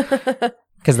cabin.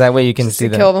 Because that way you can see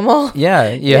them. Kill them all.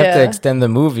 Yeah, you have to extend the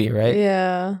movie, right?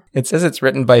 Yeah. It says it's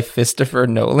written by Christopher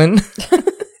Nolan.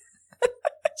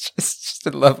 It's just a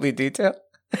lovely detail.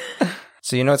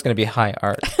 So it's going to be high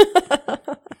art.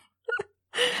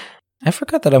 I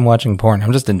forgot that I'm watching porn.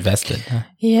 I'm just invested.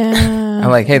 Yeah.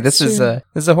 I'm like, hey, this is a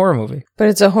horror movie. But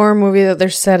it's a horror movie that they're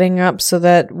setting up so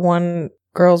that one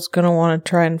girl's going to want to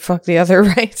try and fuck the other,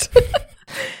 right?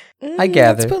 I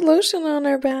gather. Let's put lotion on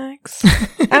our backs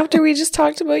after we just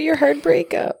talked about your hard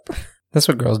breakup. That's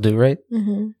what girls do, right?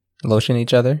 Mm-hmm. Lotion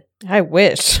each other. I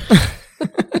wish.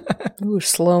 Ooh,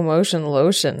 slow motion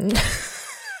lotion.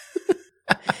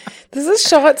 This is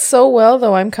shot so well,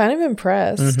 though. I'm kind of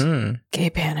impressed. Mm-hmm.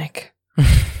 Gay panic.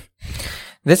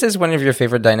 This is one of your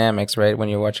favorite dynamics, right? When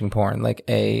you're watching porn, like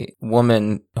a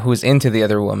woman who's into the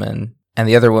other woman. And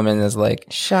the other woman is like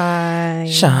shy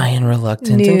and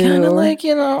reluctant and kind of like,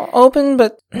 open,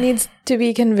 but needs to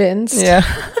be convinced. Yeah.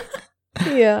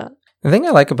 Yeah. The thing I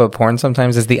like about porn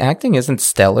sometimes is the acting isn't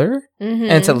stellar and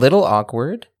it's a little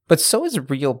awkward, but so is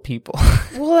real people.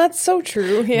 Well, that's so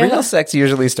true. Yeah. Real sex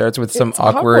usually starts with some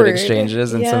awkward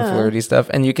exchanges and some flirty stuff.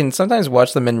 And you can sometimes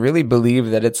watch them and really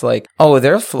believe that it's like, oh,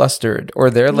 they're flustered or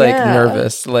they're like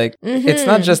nervous. Like, it's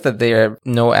not just that they have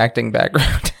no acting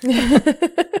background.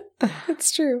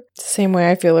 It's true. It's the same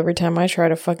way I feel every time I try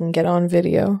to fucking get on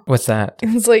video. What's that?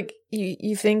 It's like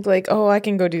you think like, oh, I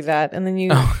can go do that, and then you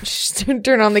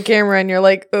turn on the camera and you're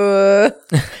like, I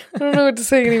don't know what to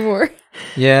say anymore.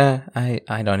 Yeah,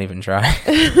 I don't even try.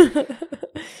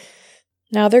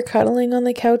 Now they're cuddling on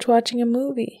the couch watching a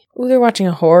movie. Ooh, they're watching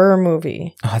a horror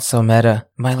movie. Oh, it's so meta.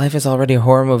 My life is already a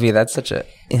horror movie. That's such an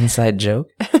inside joke.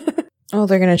 Oh,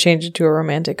 they're going to change it to a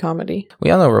romantic comedy.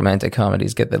 We all know romantic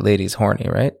comedies get the ladies horny,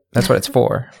 right? That's what it's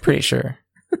for. Pretty sure.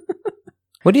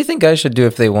 What do you think guys should do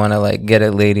if they want to like get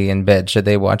a lady in bed? Should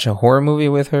they watch a horror movie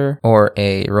with her or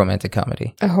a romantic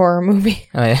comedy? A horror movie.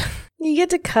 Oh, yeah. You get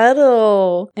to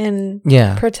cuddle and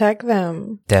protect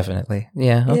them. Definitely.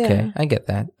 Yeah, okay. I get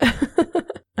that.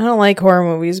 I don't like horror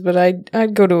movies, but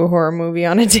I'd go to a horror movie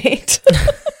on a date.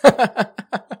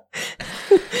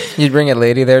 You'd bring a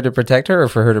lady there to protect her or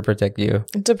for her to protect you?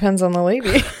 It depends on the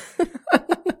lady.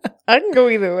 I can go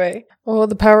either way. Oh,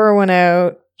 the power went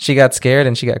out. She got scared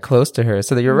and she got close to her.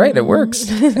 So you're right, it works.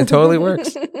 It totally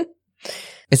works.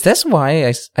 Is this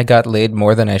why I got laid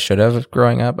more than I should have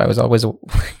growing up? I was always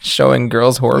showing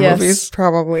girls horror movies? Yes,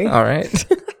 probably. All right.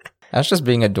 I was just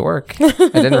being a dork. I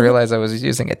didn't realize I was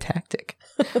using a tactic.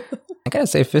 I gotta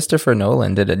say, Christopher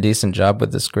Nolan did a decent job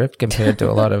with the script compared to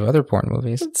a lot of other porn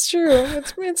movies. It's true.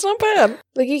 It's not bad.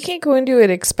 Like, you can't go into it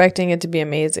expecting it to be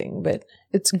amazing, but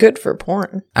it's good for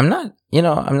porn. I'm not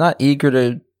eager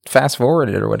to fast forward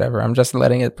it or whatever. I'm just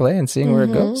letting it play and seeing where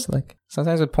it goes. Like,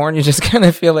 sometimes with porn, you just kind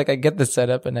of feel like I get the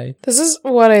setup and This is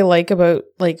what I like about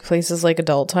like places like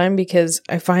Adult Time, because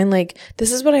I find like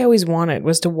this is what I always wanted,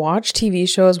 was to watch TV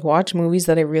shows, watch movies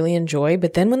that I really enjoy,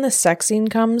 but then when the sex scene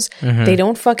comes, they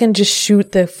don't fucking just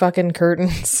shoot the fucking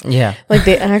curtains. Yeah. Like,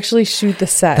 they actually shoot the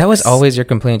sex. That was always your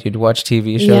complaint. You'd watch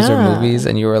TV shows or movies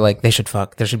and you were like, they should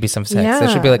fuck. There should be some sex. There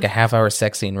should be like a half-hour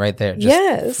sex scene right there.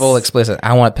 Just full explicit.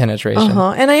 I want penetration.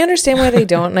 And I understand why they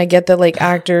don't, and I get that like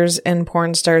actors and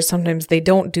porn stars sometimes times they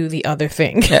don't do the other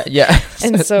thing. Yeah.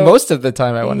 And so most of the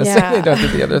time I want to say they don't do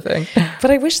the other thing.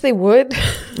 But I wish they would.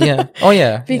 Yeah. Oh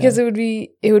yeah. Because it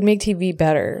would make TV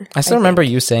better. I still remember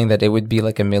you saying that it would be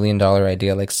like $1 million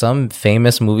idea. Like some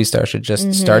famous movie star should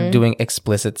just start doing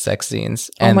explicit sex scenes.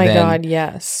 And oh my God,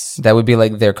 yes. That would be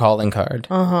like their calling card.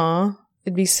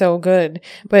 It'd be so good.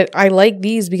 But I like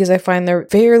these because I find they're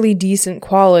fairly decent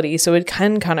quality. So it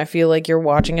can kind of feel like you're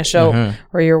watching a show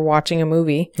or you're watching a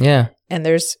movie. Yeah. And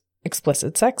there's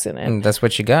explicit sex in it. And that's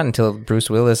what you got until Bruce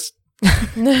Willis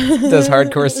does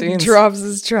hardcore scenes. Drops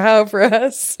his trowel for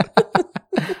us.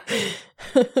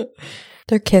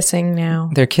 They're kissing now.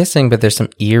 They're kissing, but there's some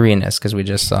eeriness because we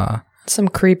just saw some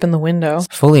creep in the window.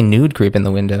 Fully nude creep in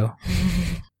the window.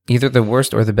 Either the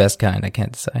worst or the best kind. I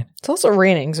can't decide. It's also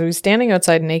raining, so he's standing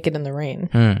outside naked in the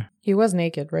rain. He was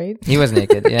naked, right? He was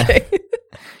naked, yeah. Okay.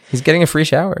 He's getting a free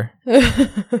shower.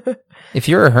 If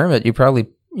you're a hermit, you probably,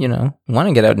 want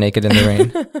to get out naked in the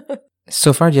rain.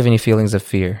 So far, do you have any feelings of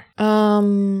fear?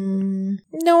 No,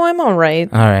 I'm all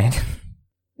right. All right.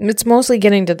 It's mostly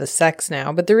getting to the sex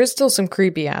now, but there is still some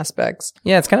creepy aspects.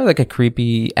 Yeah, it's kind of like a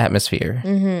creepy atmosphere.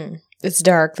 It's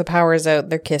dark, the power's out,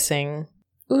 they're kissing.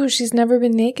 Ooh, she's never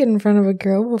been naked in front of a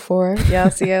girl before. Yeah,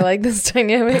 see, I like this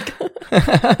dynamic.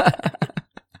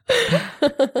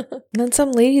 And then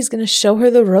some lady's going to show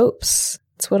her the ropes.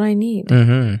 That's what I need.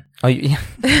 Oh, yeah.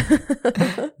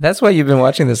 That's why you've been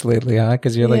watching this lately, huh?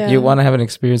 Because you're like, you want to have an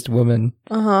experienced woman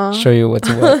show you what's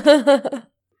what.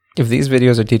 If these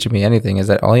videos are teaching me anything, is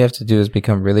that all you have to do is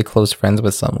become really close friends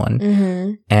with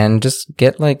someone and just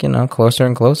get closer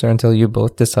and closer until you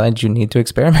both decide you need to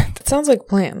experiment. It sounds like a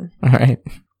plan. All right.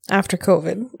 After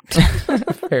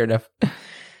COVID. Fair enough.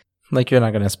 Like you're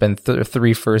not going to spend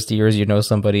 3 first years,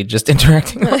 somebody just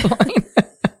interacting online.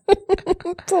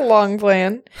 It's a long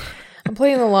plan. I'm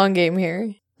playing the long game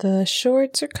here. The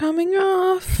shorts are coming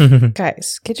off.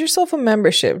 Guys, get yourself a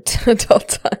membership to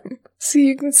Adult Time so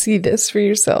you can see this for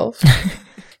yourself.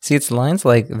 See, it's lines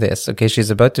like this. Okay, she's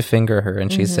about to finger her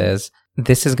and she says,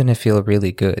 "This is going to feel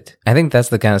really good." I think that's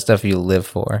the kind of stuff you live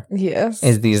for. Yes.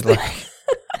 Is these like...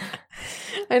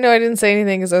 I know I didn't say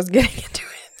anything because I was getting into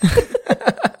it.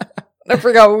 I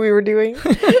forgot what we were doing.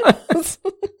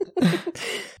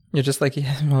 You're just like,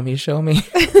 yeah, mommy, show me.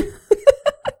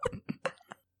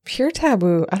 Pure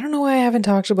taboo. I don't know why I haven't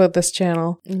talked about this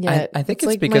channel yet. I think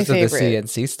it's because of the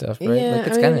CNC stuff, right? Yeah,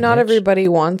 it's kind of not everybody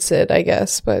wants it, I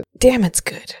guess, but damn, it's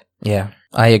good. Yeah,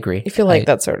 I agree. If you like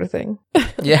that sort of thing.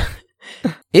 Yeah.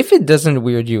 If it doesn't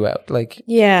weird you out,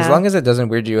 as long as it doesn't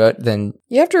weird you out, then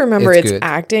you have to remember it's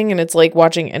acting, and it's like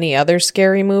watching any other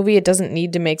scary movie. It doesn't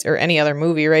need to make, or any other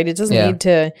movie, right? It doesn't need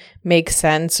to make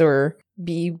sense or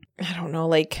be, I don't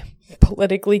know,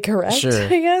 politically correct, sure. I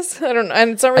guess. I don't know.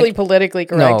 And it's not really politically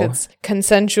correct. No. It's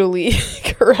consensually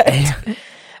correct.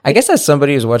 I guess as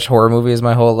somebody who's watched horror movies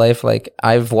my whole life,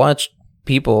 I've watched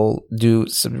people do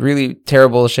some really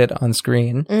terrible shit on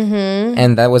screen,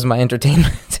 and that was my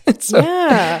entertainment. So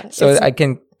I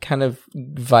can kind of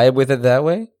vibe with it that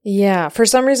way. Yeah. For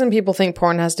some reason, people think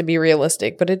porn has to be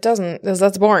realistic, but it doesn't, because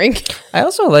that's boring. I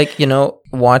also like,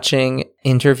 watching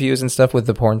interviews and stuff with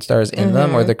the porn stars in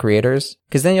them or the creators,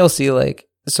 because then you'll see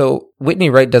so Whitney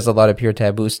Wright does a lot of pure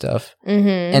taboo stuff,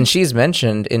 and she's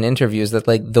mentioned in interviews that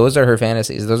those are her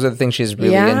fantasies. Those are the things she's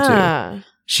really into.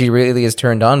 She really is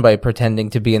turned on by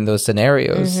pretending to be in those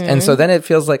scenarios. And so then it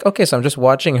feels like, okay, so I'm just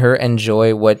watching her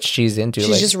enjoy what she's into.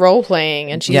 She's just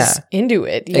role-playing and she's into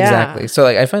it. Yeah. Exactly. So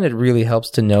I find it really helps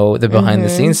to know the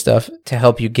behind-the-scenes stuff to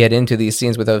help you get into these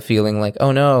scenes without feeling like,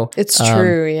 oh no. It's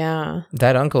true, yeah.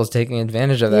 That uncle's taking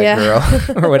advantage of that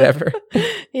girl or whatever.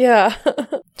 Yeah.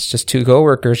 It's just 2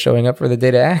 coworkers showing up for the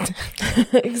day to act.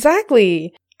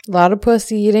 Exactly. A lot of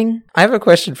pussy eating. I have a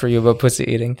question for you about pussy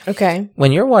eating. Okay.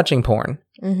 When you're watching porn,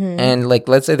 and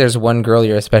let's say there's one girl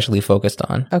you're especially focused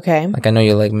on. Okay. I know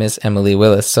you like Miss Emily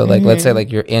Willis. So let's say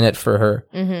you're in it for her.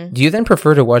 Do you then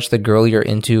prefer to watch the girl you're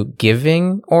into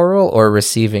giving oral or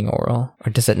receiving oral?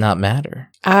 Or does it not matter?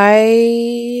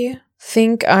 I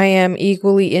think I am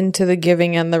equally into the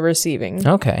giving and the receiving.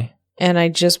 Okay. And I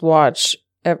just watch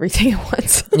everything at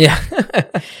once. Yeah.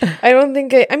 I don't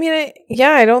think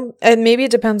I don't, and maybe it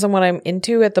depends on what I'm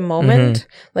into at the moment,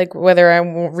 whether I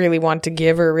really want to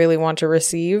give or really want to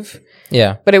receive.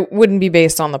 Yeah. But it wouldn't be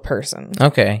based on the person.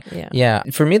 Okay. Yeah.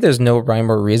 For me, there's no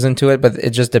rhyme or reason to it, but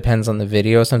it just depends on the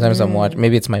video. Sometimes I'm watching,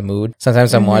 maybe it's my mood.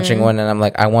 Sometimes I'm watching one and I'm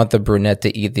like, I want the brunette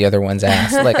to eat the other one's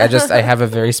ass. I have a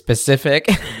very specific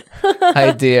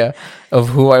idea of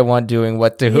who I want doing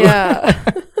what to who. Yeah.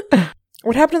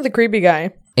 What happened to the creepy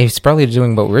guy? He's probably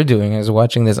doing what we're doing, is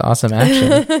watching this awesome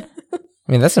action.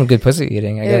 I mean, that's some good pussy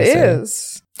eating, I guess. It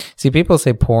is. See, people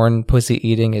say porn pussy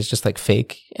eating is just like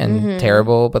fake and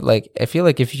terrible, but like I feel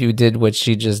like if you did what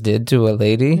she just did to a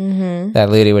lady, that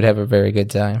lady would have a very good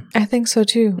time. I think so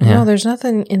too. Yeah. No, there's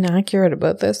nothing inaccurate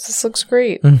about this. This looks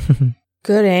great.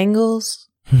 Good angles.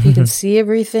 You can see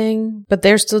everything, but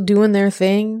they're still doing their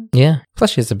thing. Yeah.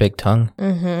 Plus, she has a big tongue.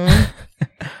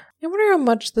 I wonder how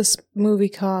much this movie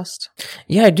cost.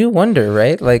 Yeah, I do wonder,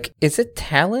 right? Like, is it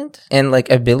talent and like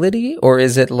ability, or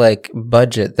is it like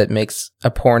budget that makes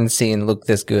a porn scene look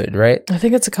this good, right? I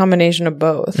think it's a combination of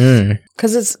both.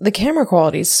 Because the camera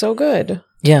quality is so good.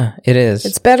 Yeah, it is.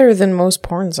 It's better than most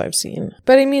porns I've seen.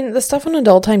 But I mean, the stuff on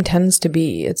Adult Time tends to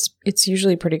be. It's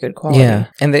usually pretty good quality. Yeah,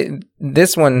 and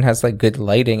this one has like good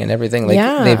lighting and everything.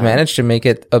 Like they've managed to make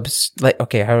it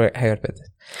okay. How do I put this?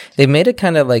 They made it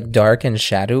kind of like dark and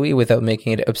shadowy without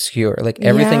making it obscure. Like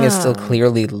everything is still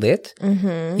clearly lit,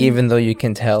 even though you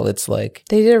can tell it's like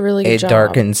they did a really good job.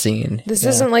 Darkened scene. This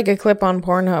isn't like a clip on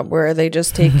Pornhub where they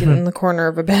just take it in the corner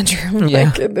of a bedroom.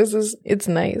 Like it's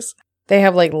nice. They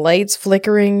have like lights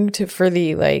flickering for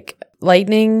the like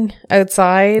lightning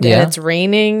outside, and it's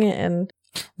raining, and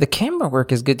the camera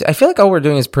work is good. I feel like all we're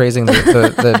doing is praising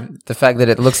the fact that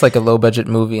it looks like a low budget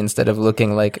movie instead of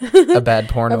looking like a bad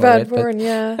porno.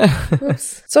 Yeah.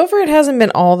 Oops. So far, it hasn't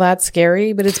been all that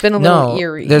scary, but it's been a little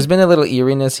eerie. There's been a little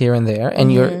eeriness here and there,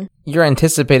 and you're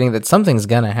anticipating that something's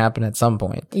gonna happen at some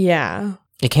point. Yeah.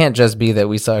 It can't just be that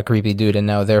we saw a creepy dude and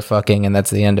now they're fucking and that's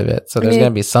the end of it. So there's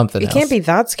going to be something else. It can't be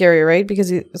that scary, right?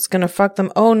 Because it's going to fuck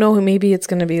them. Oh, no, maybe it's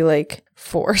going to be, like,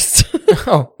 forced.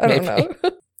 Oh, I don't know.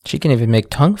 She can even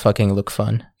make tongue fucking look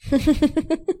fun.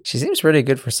 She seems pretty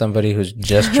good for somebody who's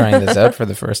just trying this out for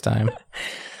the first time.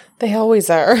 They always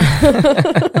are.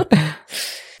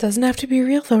 Doesn't have to be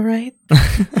real, though, right?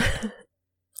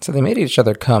 So they made each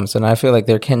other come, so now I feel like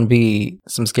there can be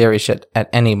some scary shit at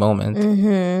any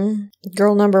moment.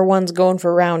 Girl number one's going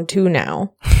for round 2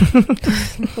 now.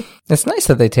 It's nice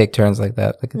that they take turns like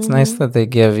that. Like it's nice that they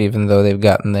give even though they've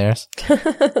gotten theirs.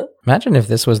 Imagine if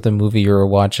this was the movie you were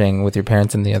watching with your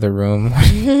parents in the other room.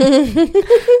 I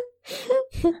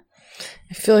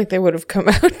feel like they would have come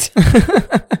out.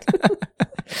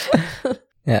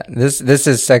 Yeah, this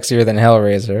is sexier than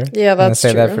Hellraiser. Yeah, that's true.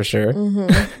 I'm say that for sure.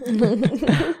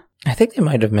 I think they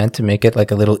might have meant to make it like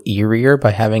a little eerier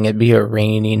by having it be a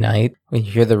rainy night when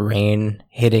you hear the rain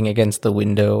hitting against the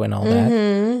window and all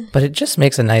that. But it just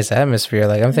makes a nice atmosphere.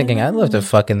 Like I'm thinking, I'd love to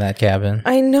fuck in that cabin.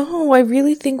 I know. I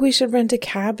really think we should rent a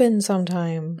cabin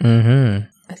sometime.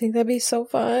 I think that'd be so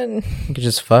fun. You could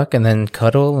just fuck and then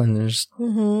cuddle and just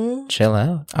chill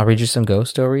out. I'll read you some ghost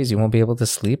stories. You won't be able to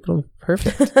sleep. It'll be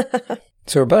perfect.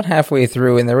 So we're about halfway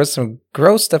through, and there was some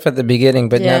gross stuff at the beginning,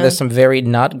 but now there's some very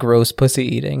not gross pussy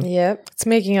eating. Yep. It's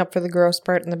making up for the gross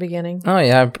part in the beginning. Oh,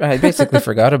 yeah. I basically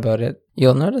forgot about it.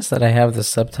 You'll notice that I have the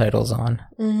subtitles on.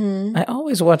 I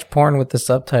always watch porn with the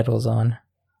subtitles on.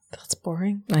 That's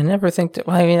boring. I never think to...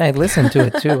 Well, I mean, I listen to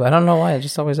it, too. I don't know why. I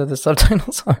just always have the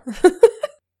subtitles on.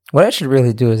 What I should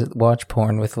really do is watch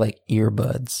porn with, like,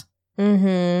 earbuds.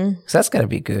 Because that's got to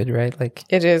be good, right? Like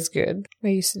it is good. I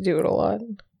used to do it a lot.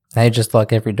 Now you just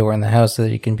lock every door in the house so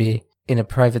that you can be in a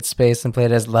private space and play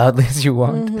it as loudly as you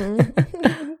want.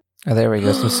 Oh, there we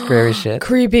go. Some scary shit.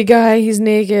 Creepy guy. He's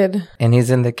naked. And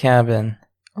he's in the cabin.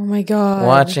 Oh my God.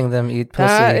 Watching them eat pussy.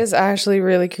 That is actually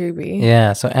really creepy.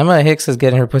 Yeah. So Emma Hicks is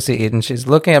getting her pussy eaten. She's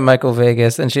looking at Michael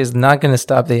Vegas and she's not going to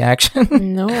stop the action.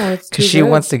 No, it's too because she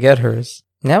wants to get hers.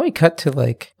 Now we cut to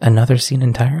like another scene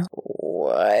entirely.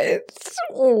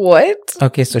 What?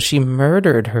 Okay, so she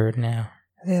murdered her now.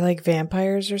 Are they like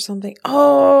vampires or something?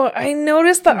 Oh, I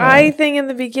noticed the eye thing in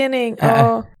the beginning.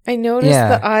 I noticed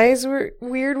the eyes were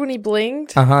weird when he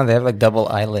blinked. They have like double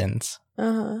eyelids.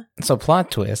 So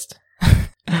plot twist.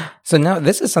 So now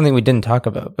this is something we didn't talk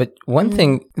about, but one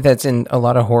thing that's in a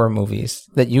lot of horror movies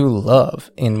that you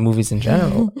love in movies in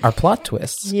general are plot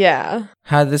twists. Yeah.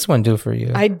 How did this one do for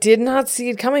you? I did not see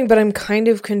it coming, but I'm kind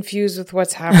of confused with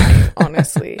what's happening,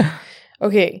 honestly.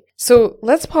 Okay, so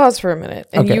let's pause for a minute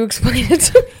and you explain it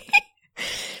to me.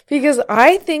 Because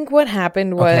I think what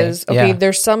happened was,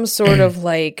 there's some sort of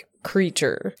like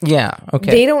creature. Yeah,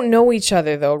 okay. They don't know each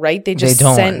other though, right? They just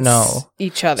sense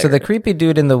each other. So the creepy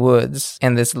dude in the woods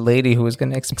and this lady who was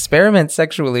going to experiment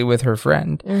sexually with her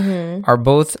friend are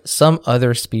both some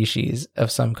other species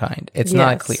of some kind. It's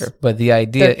not clear, but the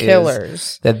idea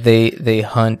is that they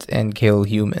hunt and kill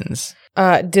humans.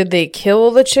 Did they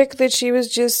kill the chick that she was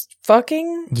just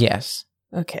fucking? Yes.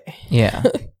 Okay. Yeah.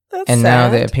 And sad. Now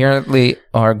they apparently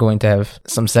are going to have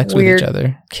some sex with each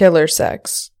other. Killer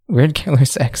sex. Weird killer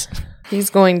sex. He's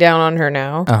going down on her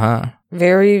now.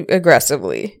 very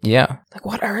aggressively. Yeah. Like,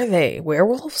 what are they?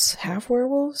 Werewolves? Half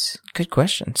werewolves? Good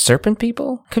question. Serpent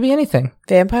people? Could be anything.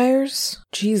 Vampires?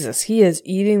 Jesus, he is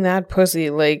eating that pussy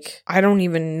like, I don't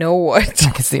even know what.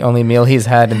 Like it's the only meal he's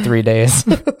had in 3 days.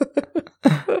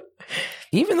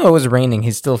 Even though it was raining,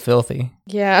 he's still filthy.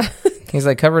 Yeah. He's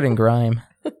like covered in grime.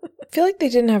 I feel like they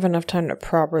didn't have enough time to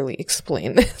properly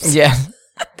explain this. Yeah.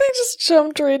 They just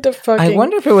jumped right to fucking... I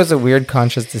wonder if it was a weird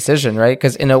conscious decision, right?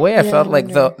 Because in a way, I felt like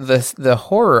the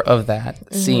horror of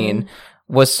that scene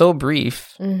was so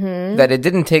brief that it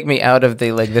didn't take me out of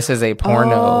the, like, this is a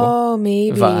porno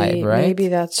vibe, right? Maybe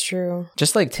that's true.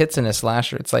 Just like tits in a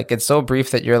slasher. It's like, it's so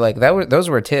brief that you're like, those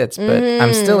were tits, but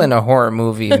I'm still in a horror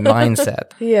movie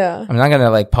mindset. Yeah. I'm not going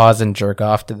to, like, pause and jerk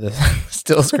off to the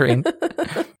still screen.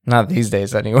 Not these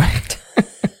days, anyway.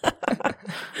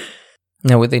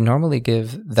 Now, would they normally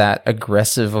give that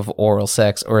aggressive of oral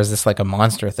sex, or is this like a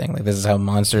monster thing? Like, this is how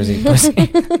monsters eat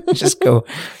pussy? Just go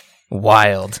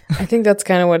wild. I think that's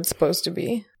kind of what it's supposed to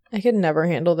be. I could never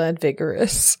handle that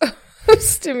vigorous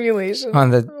stimulation. On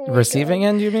the receiving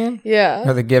end, you mean? Yeah.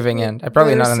 Or the giving end? I'm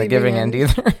probably not on the giving end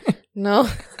either. No.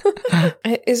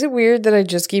 Is it weird that I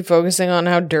just keep focusing on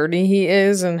how dirty he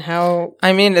is and how...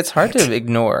 I mean, it's hard to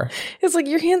ignore. It's like,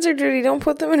 your hands are dirty, don't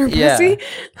put them in her pussy.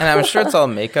 And I'm sure it's all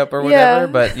makeup or whatever,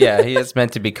 but yeah, he is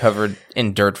meant to be covered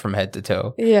in dirt from head to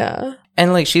toe. Yeah.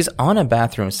 And like, she's on a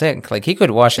bathroom sink. Like, he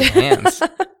could wash his hands.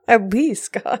 At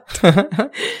least, God.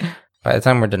 By the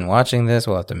time we're done watching this,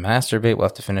 we'll have to masturbate. We'll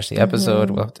have to finish the episode.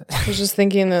 We'll have to... I was just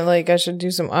thinking that, like, I should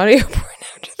do some audio porn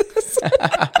after this.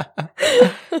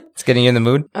 It's getting you in the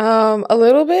mood? A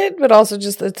little bit, but also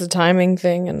just it's a timing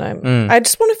thing, and I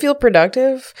just want to feel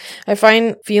productive. I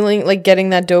find feeling like getting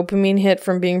that dopamine hit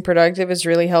from being productive is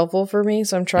really helpful for me,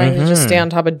 so I'm trying to just stay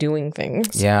on top of doing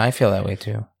things. Yeah, I feel that way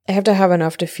too. I have to have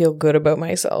enough to feel good about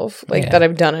myself, like that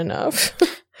I've done enough.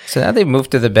 So now they've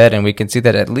moved to the bed, and we can see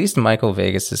that at least Michael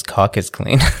Vegas's cock is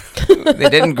clean. They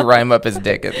didn't grime up his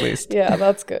dick, at least. Yeah,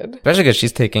 that's good. Especially because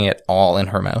she's taking it all in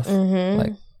her mouth.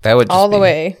 Like, that would just all the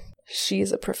way.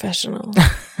 She's a professional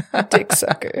dick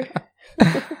sucker.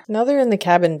 Now they're in the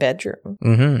cabin bedroom.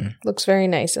 Looks very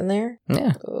nice in there.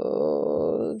 Yeah.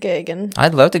 Oh, gagging.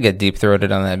 I'd love to get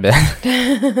deep-throated on that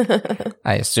bed.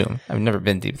 I assume. I've never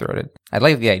been deep-throated. I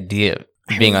like the idea of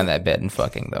being on that bed and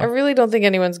fucking, though. I really don't think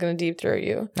anyone's going to deep throat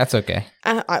you. That's okay.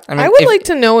 I mean, I would like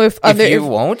to know if other... If you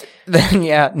won't, then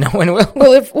yeah, no one will.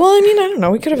 Well, I mean, I don't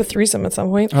know. We could have a threesome at some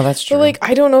point. Oh, that's true. But, like,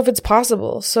 I don't know if it's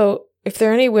possible. So, if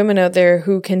there are any women out there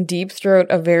who can deep throat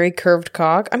a very curved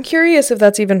cock, I'm curious if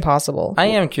that's even possible. I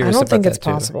am curious about that, I don't think it's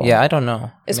possible. Yeah, I don't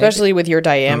know. Especially with your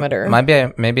diameter. Maybe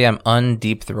I'm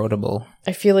undeep throatable.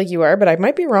 I feel like you are, but I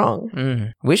might be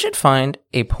wrong. We should find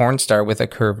a porn star with a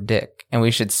curved dick, and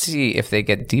we should see if they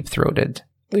get deep-throated.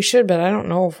 We should, but I don't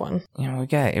know of one. Yeah,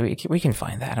 we can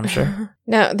find that, I'm sure.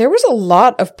 Now, there was a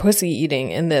lot of pussy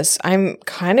eating in this. I'm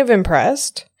kind of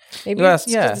impressed. Maybe it's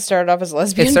because it started off as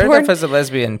lesbian porn. It started off as a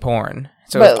lesbian porn,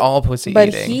 so it's all pussy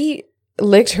eating. But he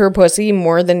licked her pussy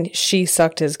more than she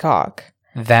sucked his cock.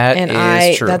 That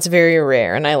is true. That's very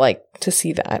rare, and I like to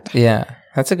see that. Yeah,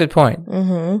 that's a good point.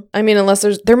 I mean, unless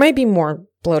there might be more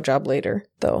blowjob later,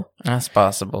 though. That's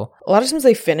possible. A lot of times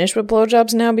they finish with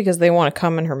blowjobs now because they want to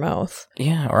come in her mouth.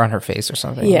 Yeah, or on her face or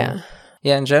something. Yeah.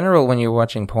 Yeah, in general, when you're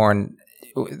watching porn,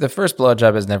 the first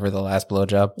blowjob is never the last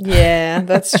blowjob. Yeah,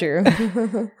 that's true.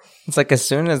 It's like as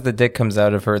soon as the dick comes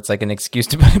out of her, it's like an excuse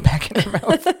to put it back in her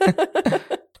mouth.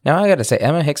 Now, I gotta say,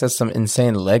 Emma Hicks has some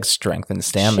insane leg strength and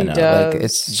stamina. She does. Like,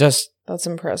 it's just... That's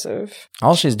impressive.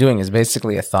 All she's doing is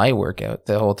basically a thigh workout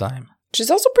the whole time.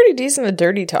 She's also pretty decent at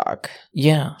dirty talk.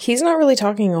 Yeah. He's not really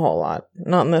talking a whole lot.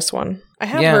 Not in this one. I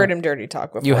have heard him dirty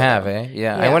talk before. You have, eh?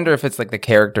 Yeah. I wonder if it's like the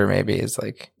character maybe is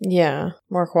like... Yeah.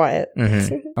 More quiet.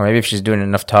 Or maybe if she's doing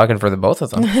enough talking for the both of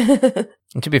them.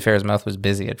 And to be fair, his mouth was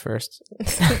busy at first.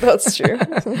 That's true.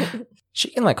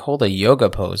 She can like hold a yoga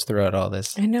pose throughout all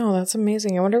this. I know. That's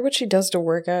amazing. I wonder what she does to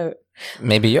work out.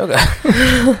 Maybe yoga.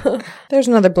 There's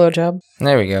another blowjob.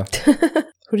 There we go.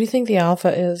 Who do you think the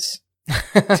alpha is?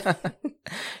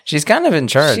 She's kind of in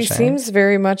charge. She seems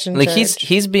very much in charge.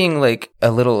 He's being like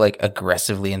a little like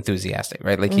aggressively enthusiastic,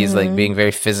 right? Like he's like being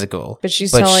very physical. But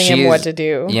she's telling him what to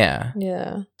do. Yeah.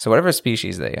 Yeah. So whatever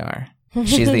species they are,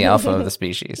 she's the alpha of the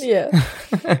species. Yeah.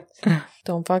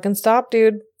 Don't fucking stop,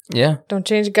 dude. Yeah. Don't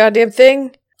change a goddamn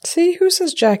thing. See, who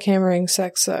says jackhammering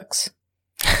sex sucks?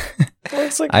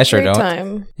 Looks like I sure don't.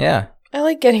 Time. Yeah. I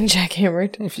like getting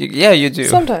jackhammered. You do.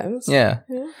 Sometimes. Yeah.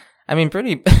 I mean,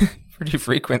 pretty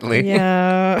frequently.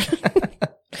 Yeah.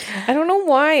 I don't know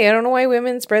why. I don't know why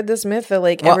women spread this myth that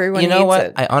like everyone hates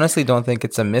it. I honestly don't think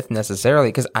it's a myth necessarily,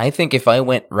 because I think if I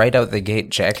went right out the gate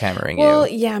jackhammering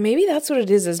yeah, maybe that's what it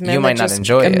is men you might not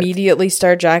enjoy immediately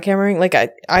start jackhammering. Like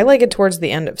I like it towards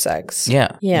the end of sex.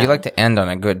 Yeah. You like to end on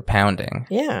a good pounding.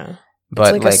 Yeah.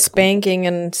 But it's like a spanking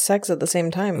and sex at the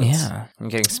same time. Yeah. You're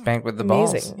getting spanked with the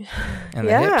balls. And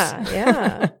the hips.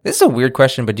 Yeah. This is a weird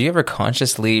question, but do you ever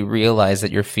consciously realize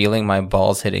that you're feeling my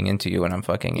balls hitting into you when I'm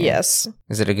fucking you? Yes.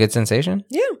 Is it a good sensation?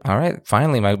 Yeah. All right.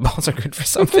 Finally, my balls are good for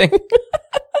something.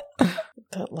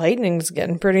 That lightning's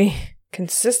getting pretty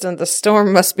consistent. The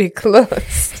storm must be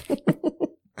close.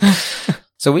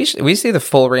 So we see the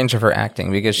full range of her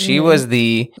acting, because she was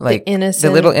the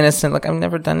little innocent, like I've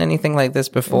never done anything like this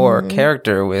before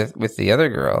character with the other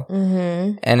girl.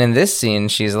 Mm-hmm. And in this scene,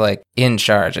 she's like in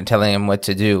charge and telling him what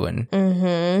to do, and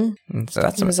so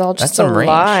that's some range,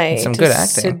 lie, some good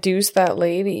acting. Seduce that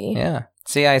lady. Yeah.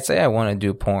 See, I say I want to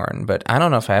do porn, but I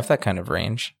don't know if I have that kind of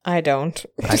range. I don't.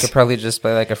 I could probably just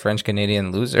play like a French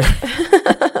Canadian loser.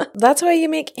 That's why you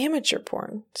make amateur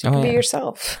porn. So you can be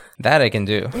yourself. That I can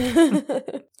do.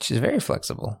 She's very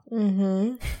flexible.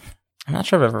 Mm-hmm. I'm not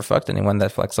sure I've ever fucked anyone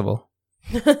that flexible.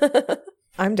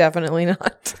 I'm definitely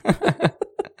not.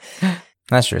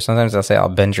 That's true. Sometimes I'll say I'll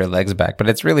bend your legs back, but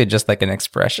it's really just like an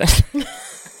expression.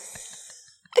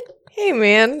 Hey,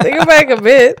 man, take it back a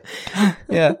bit.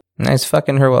 Yeah. And I was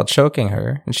fucking her while choking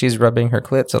her, and she's rubbing her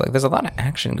clit. So like, there's a lot of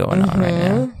action going on right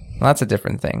now. Lots of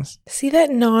different things. See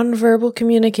that nonverbal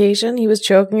communication? He was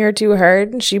choking her too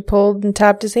hard, and she pulled and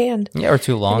tapped his hand. Yeah, or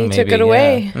too long, and he took it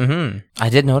away. Yeah. Mm-hmm. I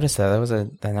did notice that. That was a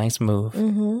nice move.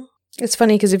 Mm-hmm. It's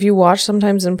funny because if you watch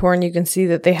sometimes in porn, you can see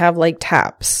that they have like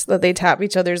taps, that they tap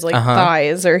each other's like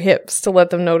thighs or hips to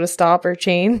let them know to stop or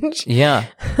change. Yeah.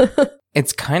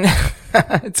 It's kind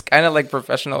of like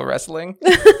professional wrestling.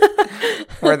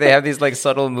 Where they have these like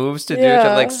subtle moves to do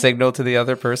to like signal to the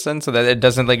other person so that it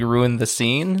doesn't like ruin the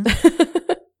scene.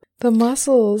 The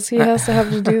muscles, he has to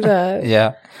have to do that.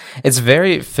 Yeah. It's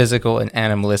very physical and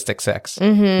animalistic sex.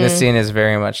 Mm-hmm. This scene is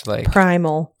very much like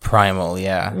primal,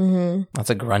 yeah. Mm-hmm.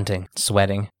 Lots of grunting,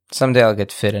 sweating. Someday I'll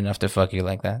get fit enough to fuck you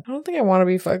like that. I don't think I want to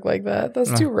be fucked like that.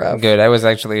 That's too rough. Good. I was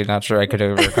actually not sure I could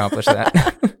ever accomplish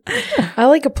that. I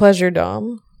like a pleasure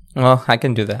dom. Well, I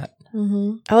can do that.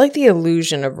 Mm-hmm. I like the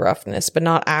illusion of roughness, but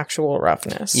not actual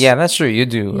roughness. Yeah, that's true. You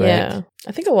do, right? Yeah.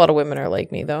 I think a lot of women are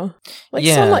like me, though. Like,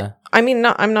 some, like, I mean,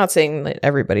 I'm not saying that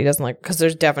everybody doesn't like, because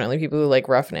there's definitely people who like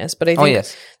roughness, but I think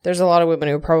there's a lot of women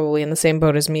who are probably in the same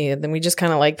boat as me, and then we just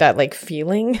kind of like that, like,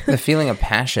 feeling. The feeling of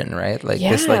passion, right? Like,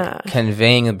 this, like,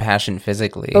 conveying the passion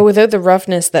physically. But without the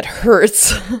roughness that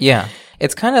hurts. Yeah.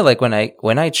 It's kind of like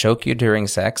when I choke you during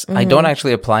sex, I don't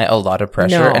actually apply a lot of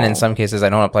pressure, and in some cases I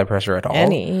don't apply pressure at all.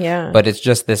 But it's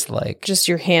just this like... Just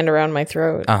your hand around my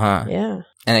throat. Uh-huh. Yeah.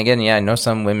 And again, I know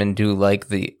some women do like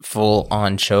the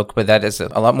full-on choke, but that is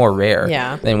a lot more rare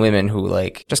than women who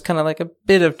like just kind of like a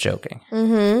bit of choking.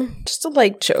 Mm-hmm. Just a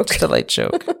light choke. Just a light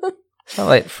choke. A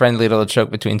light friendly little choke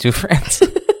between two friends.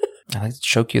 I like to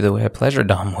choke you the way a pleasure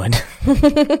dom would.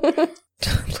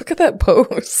 Look at that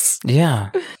pose.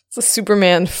 Yeah. It's a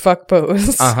Superman fuck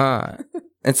pose. Uh-huh.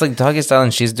 It's like doggy style,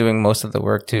 and she's doing most of the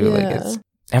work too. Yeah. Like it's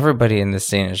everybody in this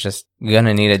scene is just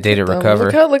gonna need a day to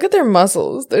recover. Look at their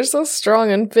muscles. They're so strong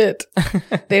and fit.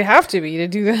 They have to be to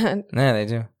do that. Yeah, they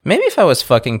do. Maybe if I was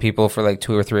fucking people for like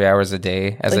 2 or 3 hours a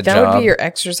day as a job, that would be your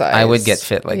exercise. I would get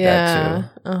fit like that too.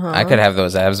 Uh-huh. I could have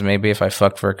those abs maybe if I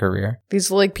fucked for a career. These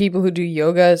are like people who do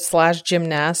yoga /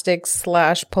 gymnastics /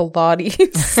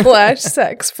 Pilates /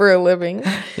 sex for a living.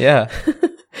 Yeah.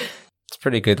 It's a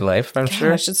pretty good life, I'm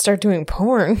sure. I should start doing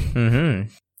porn. Mm-hmm.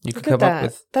 You could come up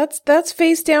with... That's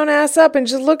face down, ass up, and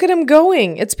just look at him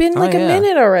going. It's been like a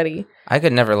minute already. I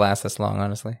could never last this long,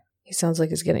 honestly. He sounds like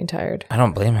he's getting tired. I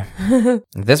don't blame him.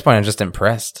 At this point, I'm just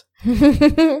impressed.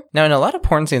 Now, in a lot of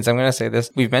porn scenes, I'm going to say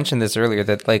this. We've mentioned this earlier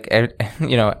that, like,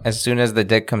 as soon as the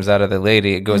dick comes out of the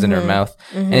lady, it goes in her mouth.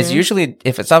 Mm-hmm. And it's usually,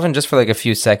 if it's often just for like a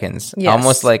few seconds, it's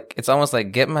almost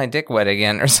like get my dick wet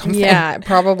again or something. Yeah, it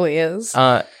probably is.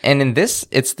 And in this,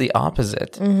 it's the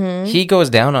opposite. Mm-hmm. He goes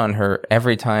down on her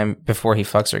every time before he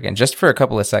fucks her again, just for a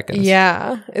couple of seconds.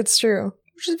 Yeah, it's true.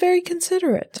 Which is very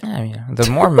considerate. I mean, the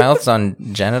more mouths on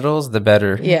genitals, the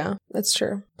better. Yeah, that's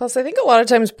true. Plus, I think a lot of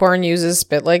times porn uses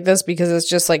spit like this because it's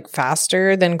just like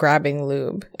faster than grabbing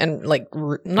lube and like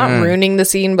not ruining the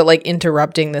scene, but like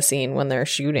interrupting the scene when they're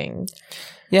shooting.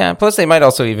 Yeah. Plus, they might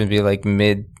also even be like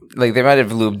they might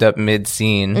have lubed up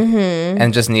mid-scene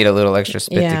and just need a little extra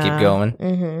spit to keep going.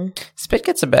 Mm-hmm. Spit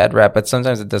gets a bad rap, but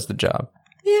sometimes it does the job.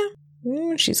 Yeah.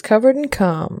 She's covered in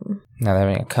cum. Now they're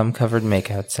having a cum-covered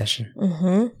makeout session.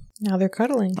 Mm-hmm. Now they're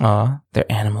cuddling. Aw,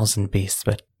 they're animals and beasts,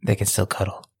 but they can still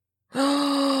cuddle.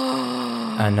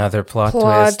 Another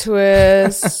plot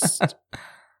twist.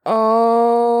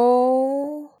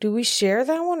 Oh, do we share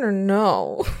that one or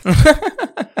no?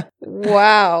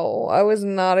 Wow, I was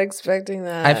not expecting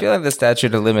that. I feel like the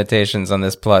statute of limitations on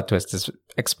this plot twist is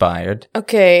expired.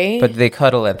 Okay. But they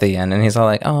cuddle at the end, and he's all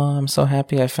like, "Oh, I'm so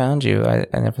happy I found you. I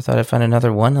never thought I'd find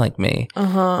another one like me."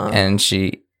 And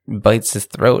she bites his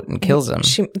throat and kills him.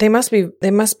 They must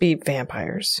be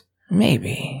vampires.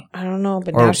 Maybe. I don't know,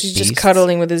 but now she's just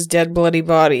cuddling with his dead, bloody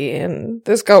body, and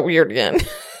this got weird again.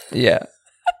 Yeah.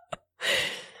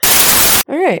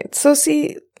 All right. So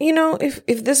see,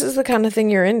 if this is the kind of thing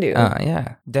you're into.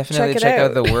 Yeah. Definitely check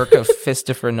out the work of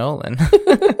Christopher Nolan.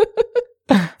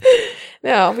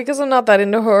 No, because I'm not that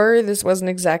into horror, this wasn't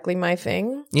exactly my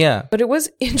thing. Yeah. But it was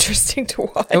interesting to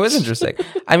watch. It was interesting.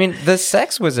 I mean, the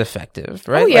sex was effective,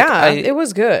 right? Oh, yeah. It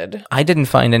was good. I didn't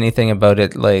find anything about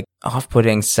it,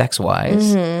 off-putting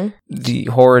sex-wise. Mm-hmm. The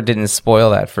horror didn't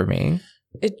spoil that for me.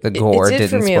 The gore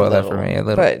didn't spoil that for me a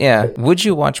little. But yeah. Would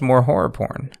you watch more horror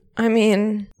porn? I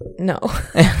mean, no.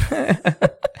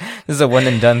 This is a one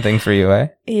and done thing for you, eh?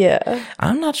 Yeah.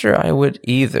 I'm not sure I would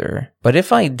either. But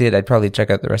if I did, I'd probably check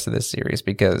out the rest of this series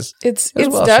because it's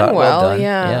done well.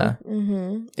 Yeah.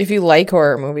 Mm-hmm. If you like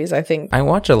horror movies, I think. I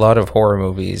watch a lot of horror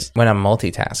movies when I'm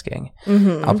multitasking.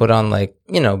 Mm-hmm. I'll put on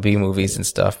B movies and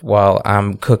stuff while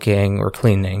I'm cooking or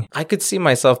cleaning. I could see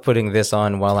myself putting this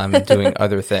on while I'm doing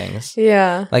other things.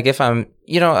 Yeah. Like if I'm,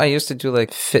 I used to do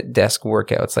fit desk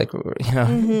workouts,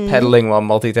 pedaling while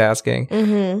multitasking.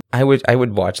 Mm-hmm. I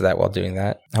would watch that while doing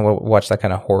that. I would watch that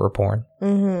kind of horror porn.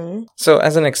 Mm-hmm. So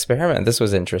as an experiment, this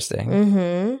was interesting.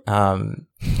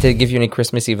 Mm-hmm. Did it give you any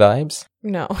Christmassy vibes?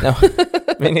 No. No,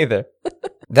 me neither.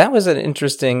 That was an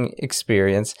interesting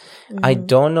experience. Mm-hmm. I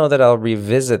don't know that I'll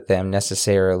revisit them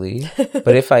necessarily,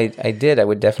 but if I did, I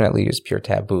would definitely use Pure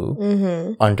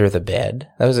Taboo Under the Bed.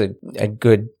 That was a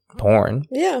good porn.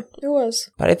 Yeah, it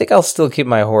was. But I think I'll still keep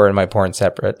my horror and my porn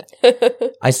separate.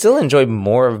 I still enjoy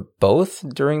more of both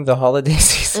during the holiday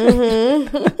season.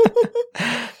 Mm-hmm.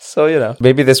 So,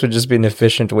 maybe this would just be an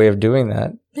efficient way of doing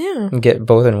that. Yeah. And get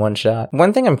both in one shot.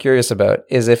 One thing I'm curious about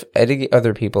is if any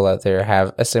other people out there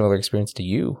have a similar experience to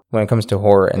you when it comes to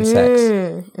horror and sex.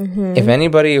 Mm-hmm. If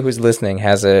anybody who's listening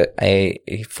has a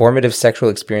formative sexual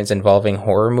experience involving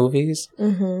horror movies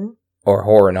or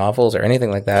horror novels or anything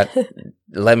like that,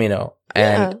 let me know.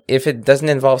 And if it doesn't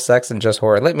involve sex and just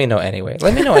horror, let me know anyway.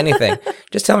 Let me know anything.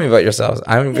 Just tell me about yourselves.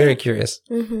 I'm very curious.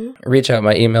 Mm-hmm. Reach out.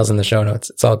 My email's in the show notes.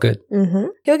 It's all good. Mm-hmm.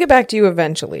 He'll get back to you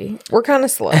eventually. We're kind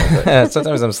of slow. But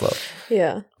sometimes I'm slow.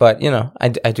 Yeah. But,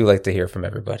 I do like to hear from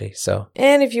everybody. So.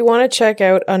 And if you want to check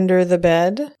out Under the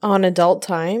Bed on Adult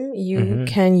Time, you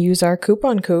can use our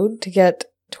coupon code to get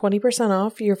 20%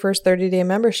 off your first 30-day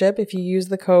membership if you use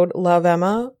the code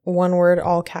LOVEEMMA, one word,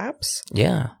 all caps.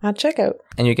 Yeah. At checkout.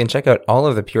 And you can check out all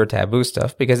of the Pure Taboo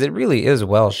stuff because it really is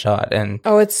well shot and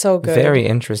it's so good. Very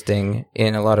interesting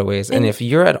in a lot of ways. And if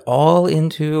you're at all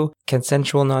into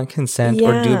consensual non-consent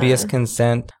or dubious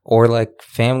consent or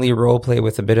family role play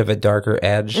with a bit of a darker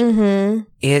edge,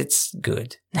 it's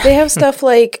good. They have stuff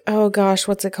like, oh gosh,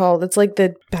 what's it called? It's like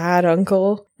the bad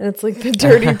uncle. And it's like the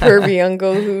dirty, pervy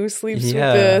uncle who sleeps with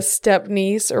the step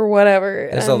niece or whatever.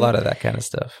 There's a lot of that kind of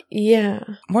stuff. Yeah.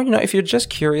 More, if you're just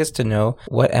curious to know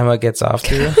what Emma gets off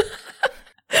to,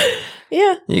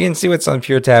 yeah, you can see what's on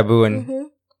Pure Taboo and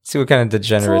see what kind of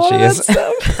degenerate she is.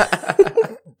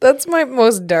 That's my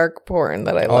most dark porn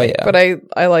that I like, but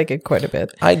I like it quite a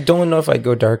bit. I don't know if I'd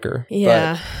go darker.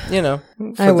 Yeah.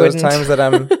 But, for those times that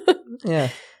I'm,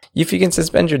 if you can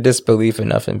suspend your disbelief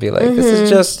enough and be like, this is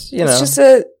just, It's just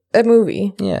a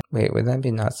movie. Yeah. Wait, would that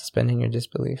be not suspending your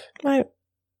disbelief?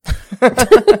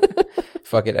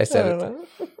 Fuck it, I said it.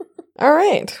 All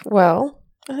right. Well,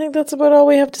 I think that's about all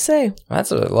we have to say.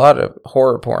 That's a lot of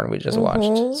horror porn we just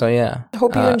watched. So yeah. I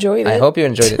hope you enjoyed it. I hope you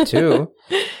enjoyed it too.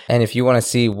 And if you want to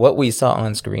see what we saw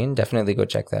on screen, definitely go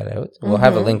check that out. We'll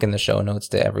have a link in the show notes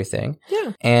to everything.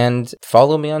 Yeah. And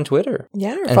follow me on Twitter.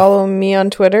 Yeah. Follow me on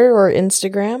Twitter or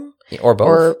Instagram. Or both.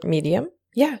 Or Medium.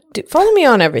 Yeah. Follow me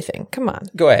on everything. Come on.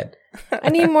 Go ahead. I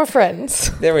need more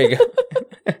friends. There we go.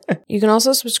 You can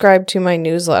also subscribe to my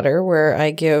newsletter where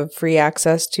I give free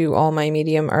access to all my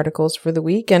Medium articles for the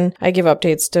week, and I give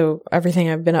updates to everything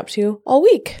I've been up to all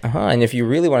week. And if you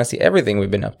really want to see everything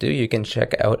we've been up to, you can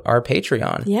check out our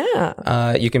Patreon.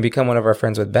 Yeah. You can become one of our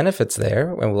friends with benefits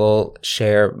there, and we'll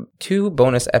share 2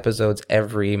 bonus episodes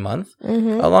every month,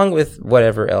 along with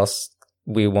whatever else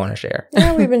we want to share.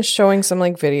 Yeah, we've been showing some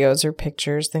videos or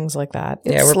pictures, things like that.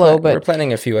 It's slow, but we're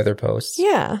planning a few other posts.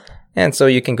 Yeah. And so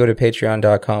you can go to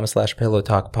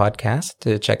patreon.com/pillowtalkpodcast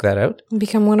to check that out.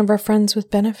 Become one of our friends with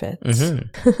benefits.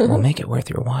 Mm-hmm. We'll make it worth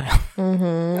your while.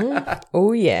 Mm-hmm.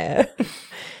 Oh, yeah.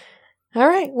 All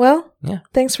right. Well,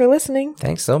 thanks for listening.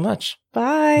 Thanks so much.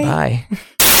 Bye. Bye.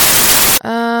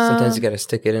 Sometimes you got to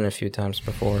stick it in a few times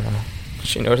before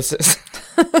she notices.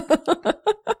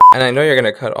 And I know you're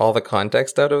going to cut all the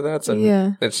context out of that, so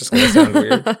it's just going to sound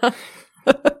weird.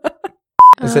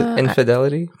 Is it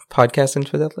infidelity? Podcast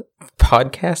infidelity?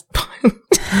 Podcast?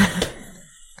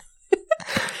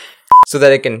 So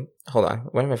that it can... Hold on.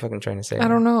 What am I fucking trying to say? I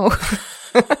don't know.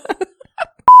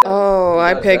 Oh,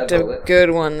 I picked a good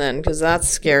one then, because that's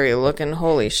scary looking.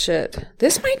 Holy shit.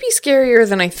 This might be scarier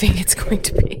than I think it's going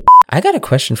to be. I got a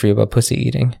question for you about pussy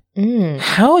eating.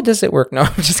 How does it work? No,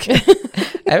 I'm just kidding.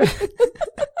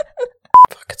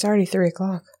 Fuck, it's already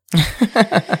 3:00.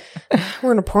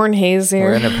 We're in a porn haze here.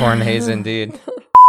 We're in a porn haze indeed.